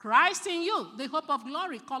 Christ in you, the hope of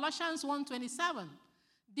glory. Colossians 1:27.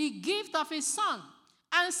 The gift of his son.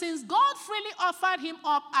 And since God freely offered him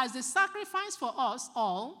up as a sacrifice for us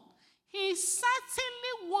all, he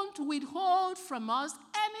certainly won't withhold from us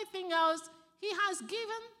anything else he has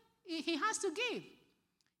to give.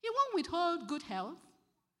 He won't withhold good health.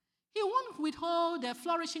 He won't withhold the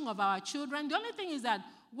flourishing of our children. The only thing is that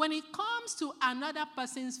when it comes to another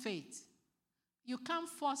person's faith, you can't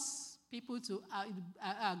force people to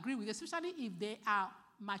agree with you, especially if they are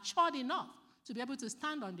matured enough to be able to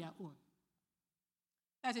stand on their own.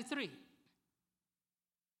 33.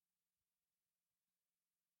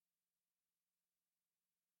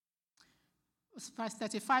 Verse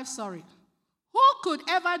 35, sorry. Who could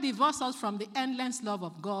ever divorce us from the endless love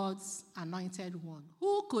of God's anointed one?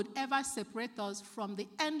 Who could ever separate us from the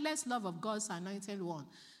endless love of God's anointed one?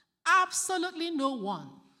 Absolutely no one.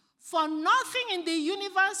 For nothing in the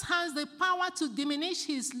universe has the power to diminish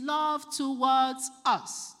his love towards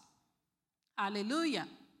us. Hallelujah.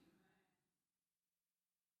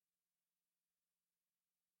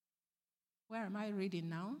 Where am I reading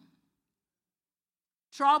now?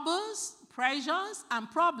 Troubles, pressures,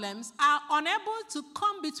 and problems are unable to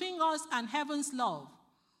come between us and heaven's love.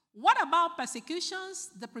 What about persecutions,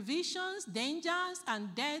 deprivations, dangers,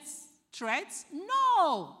 and deaths, threats?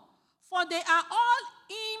 No, for they are all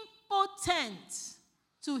impotent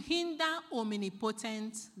to hinder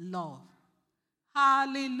omnipotent love.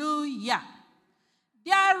 Hallelujah.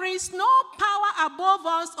 There is no power above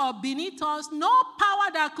us or beneath us, no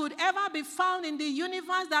power that could ever be found in the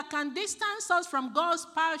universe that can distance us from God's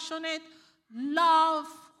passionate love,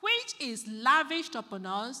 which is lavished upon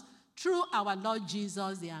us through our Lord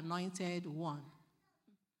Jesus, the Anointed One.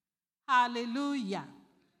 Hallelujah.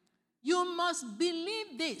 You must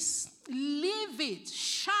believe this, live it,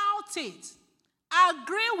 shout it,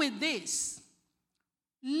 agree with this.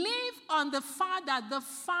 Live on the fact that the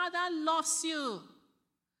Father loves you.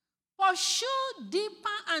 Pursue deeper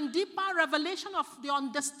and deeper revelation of the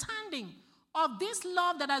understanding of this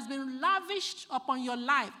love that has been lavished upon your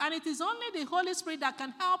life. And it is only the Holy Spirit that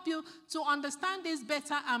can help you to understand this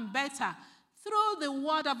better and better through the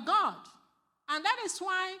Word of God. And that is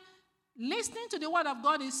why listening to the Word of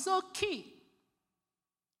God is so key.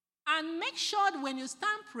 And make sure that when you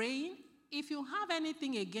stand praying, if you have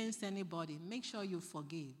anything against anybody, make sure you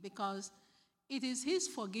forgive, because it is his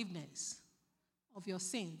forgiveness of your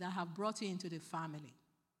sins that have brought you into the family.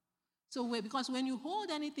 So, because when you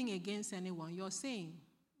hold anything against anyone, you're saying,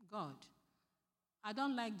 God, I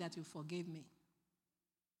don't like that you forgave me.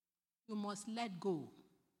 You must let go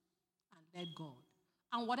and let God.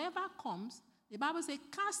 And whatever comes, the Bible says,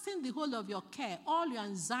 casting the whole of your care, all your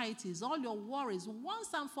anxieties, all your worries, once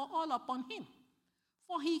and for all upon him.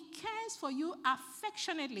 For he cares for you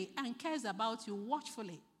affectionately and cares about you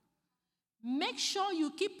watchfully. Make sure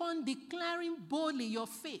you keep on declaring boldly your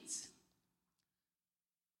faith.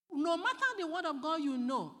 No matter the word of God you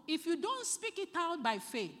know, if you don't speak it out by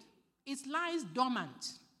faith, it lies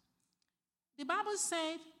dormant. The Bible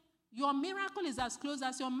said, your miracle is as close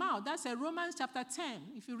as your mouth. That's in Romans chapter 10,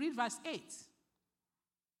 if you read verse 8.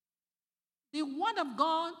 The word of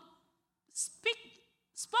God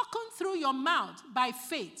spoken through your mouth by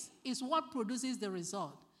faith is what produces the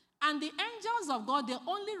result. And the angels of God, they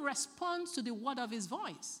only respond to the word of his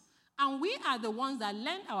voice. And we are the ones that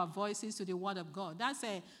lend our voices to the word of God. That's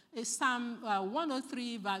Psalm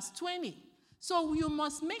 103, verse 20. So you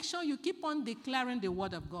must make sure you keep on declaring the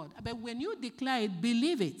word of God. But when you declare it,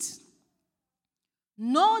 believe it.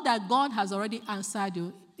 Know that God has already answered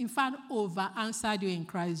you. In fact, over-answered you in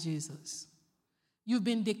Christ Jesus. You've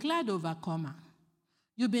been declared overcomer.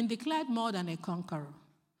 You've been declared more than a conqueror.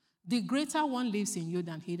 The greater one lives in you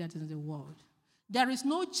than he that is in the world. There is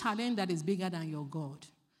no challenge that is bigger than your God.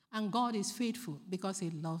 And God is faithful because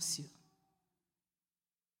he loves you.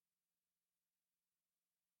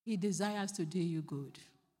 He desires to do you good.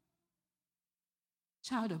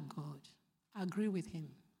 Child of God, agree with him.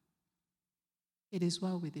 It is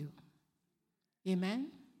well with you. Amen?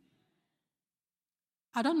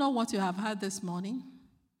 I don't know what you have heard this morning,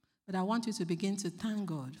 but I want you to begin to thank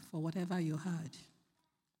God for whatever you heard.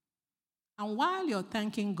 And while you're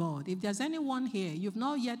thanking God, if there's anyone here, you've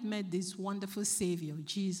not yet met this wonderful Savior,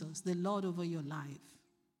 Jesus, the Lord over your life,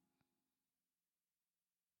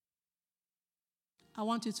 I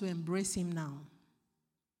want you to embrace him now.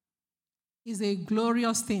 It's a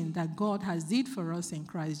glorious thing that God has did for us in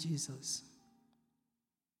Christ Jesus.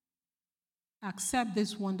 Accept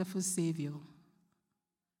this wonderful Savior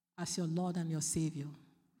as your Lord and your Savior.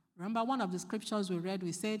 Remember one of the scriptures we read,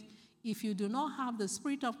 we said, if you do not have the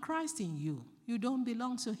Spirit of Christ in you, you don't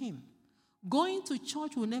belong to him. Going to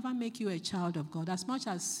church will never make you a child of God, as much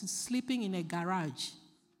as sleeping in a garage.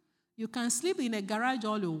 You can sleep in a garage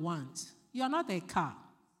all you want. You are not a car.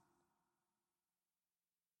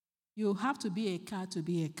 You have to be a car to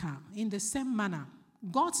be a car. In the same manner,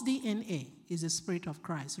 God's DNA is the Spirit of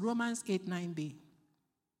Christ. Romans 8:9b.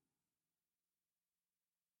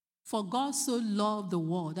 For God so loved the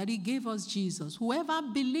world that he gave us Jesus. Whoever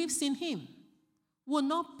believes in him will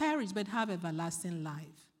not perish but have everlasting life.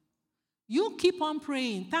 You keep on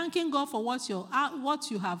praying, thanking God for what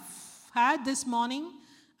you have heard this morning.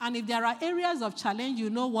 And if there are areas of challenge, you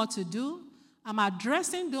know what to do. I'm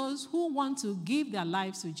addressing those who want to give their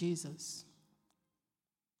lives to Jesus.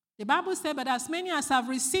 The Bible said, but as many as have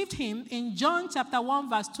received him, in John chapter 1,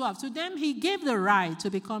 verse 12, to them he gave the right to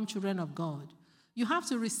become children of God. You have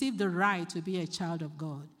to receive the right to be a child of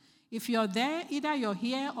God. If you're there, either you're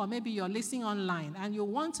here or maybe you're listening online, and you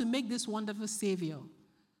want to make this wonderful Savior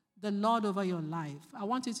the Lord over your life, I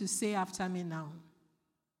want you to say after me now,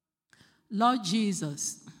 Lord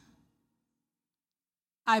Jesus,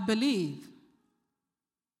 I believe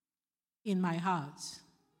in my heart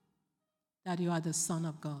that you are the Son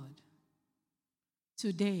of God.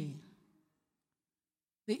 Today,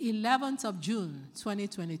 the 11th of June,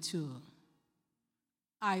 2022,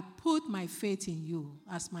 I put my faith in you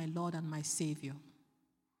as my Lord and my Savior.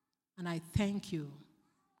 And I thank you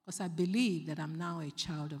because I believe that I'm now a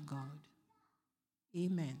child of God.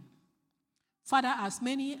 Amen. Father, as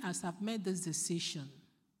many as have made this decision,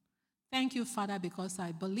 thank you, Father, because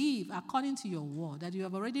I believe, according to your word, that you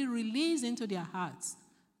have already released into their hearts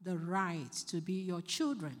the right to be your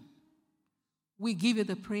children. We give you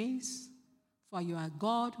the praise, for you are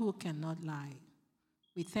God who cannot lie.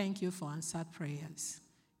 We thank you for answered prayers.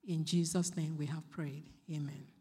 In Jesus' name we have prayed. Amen.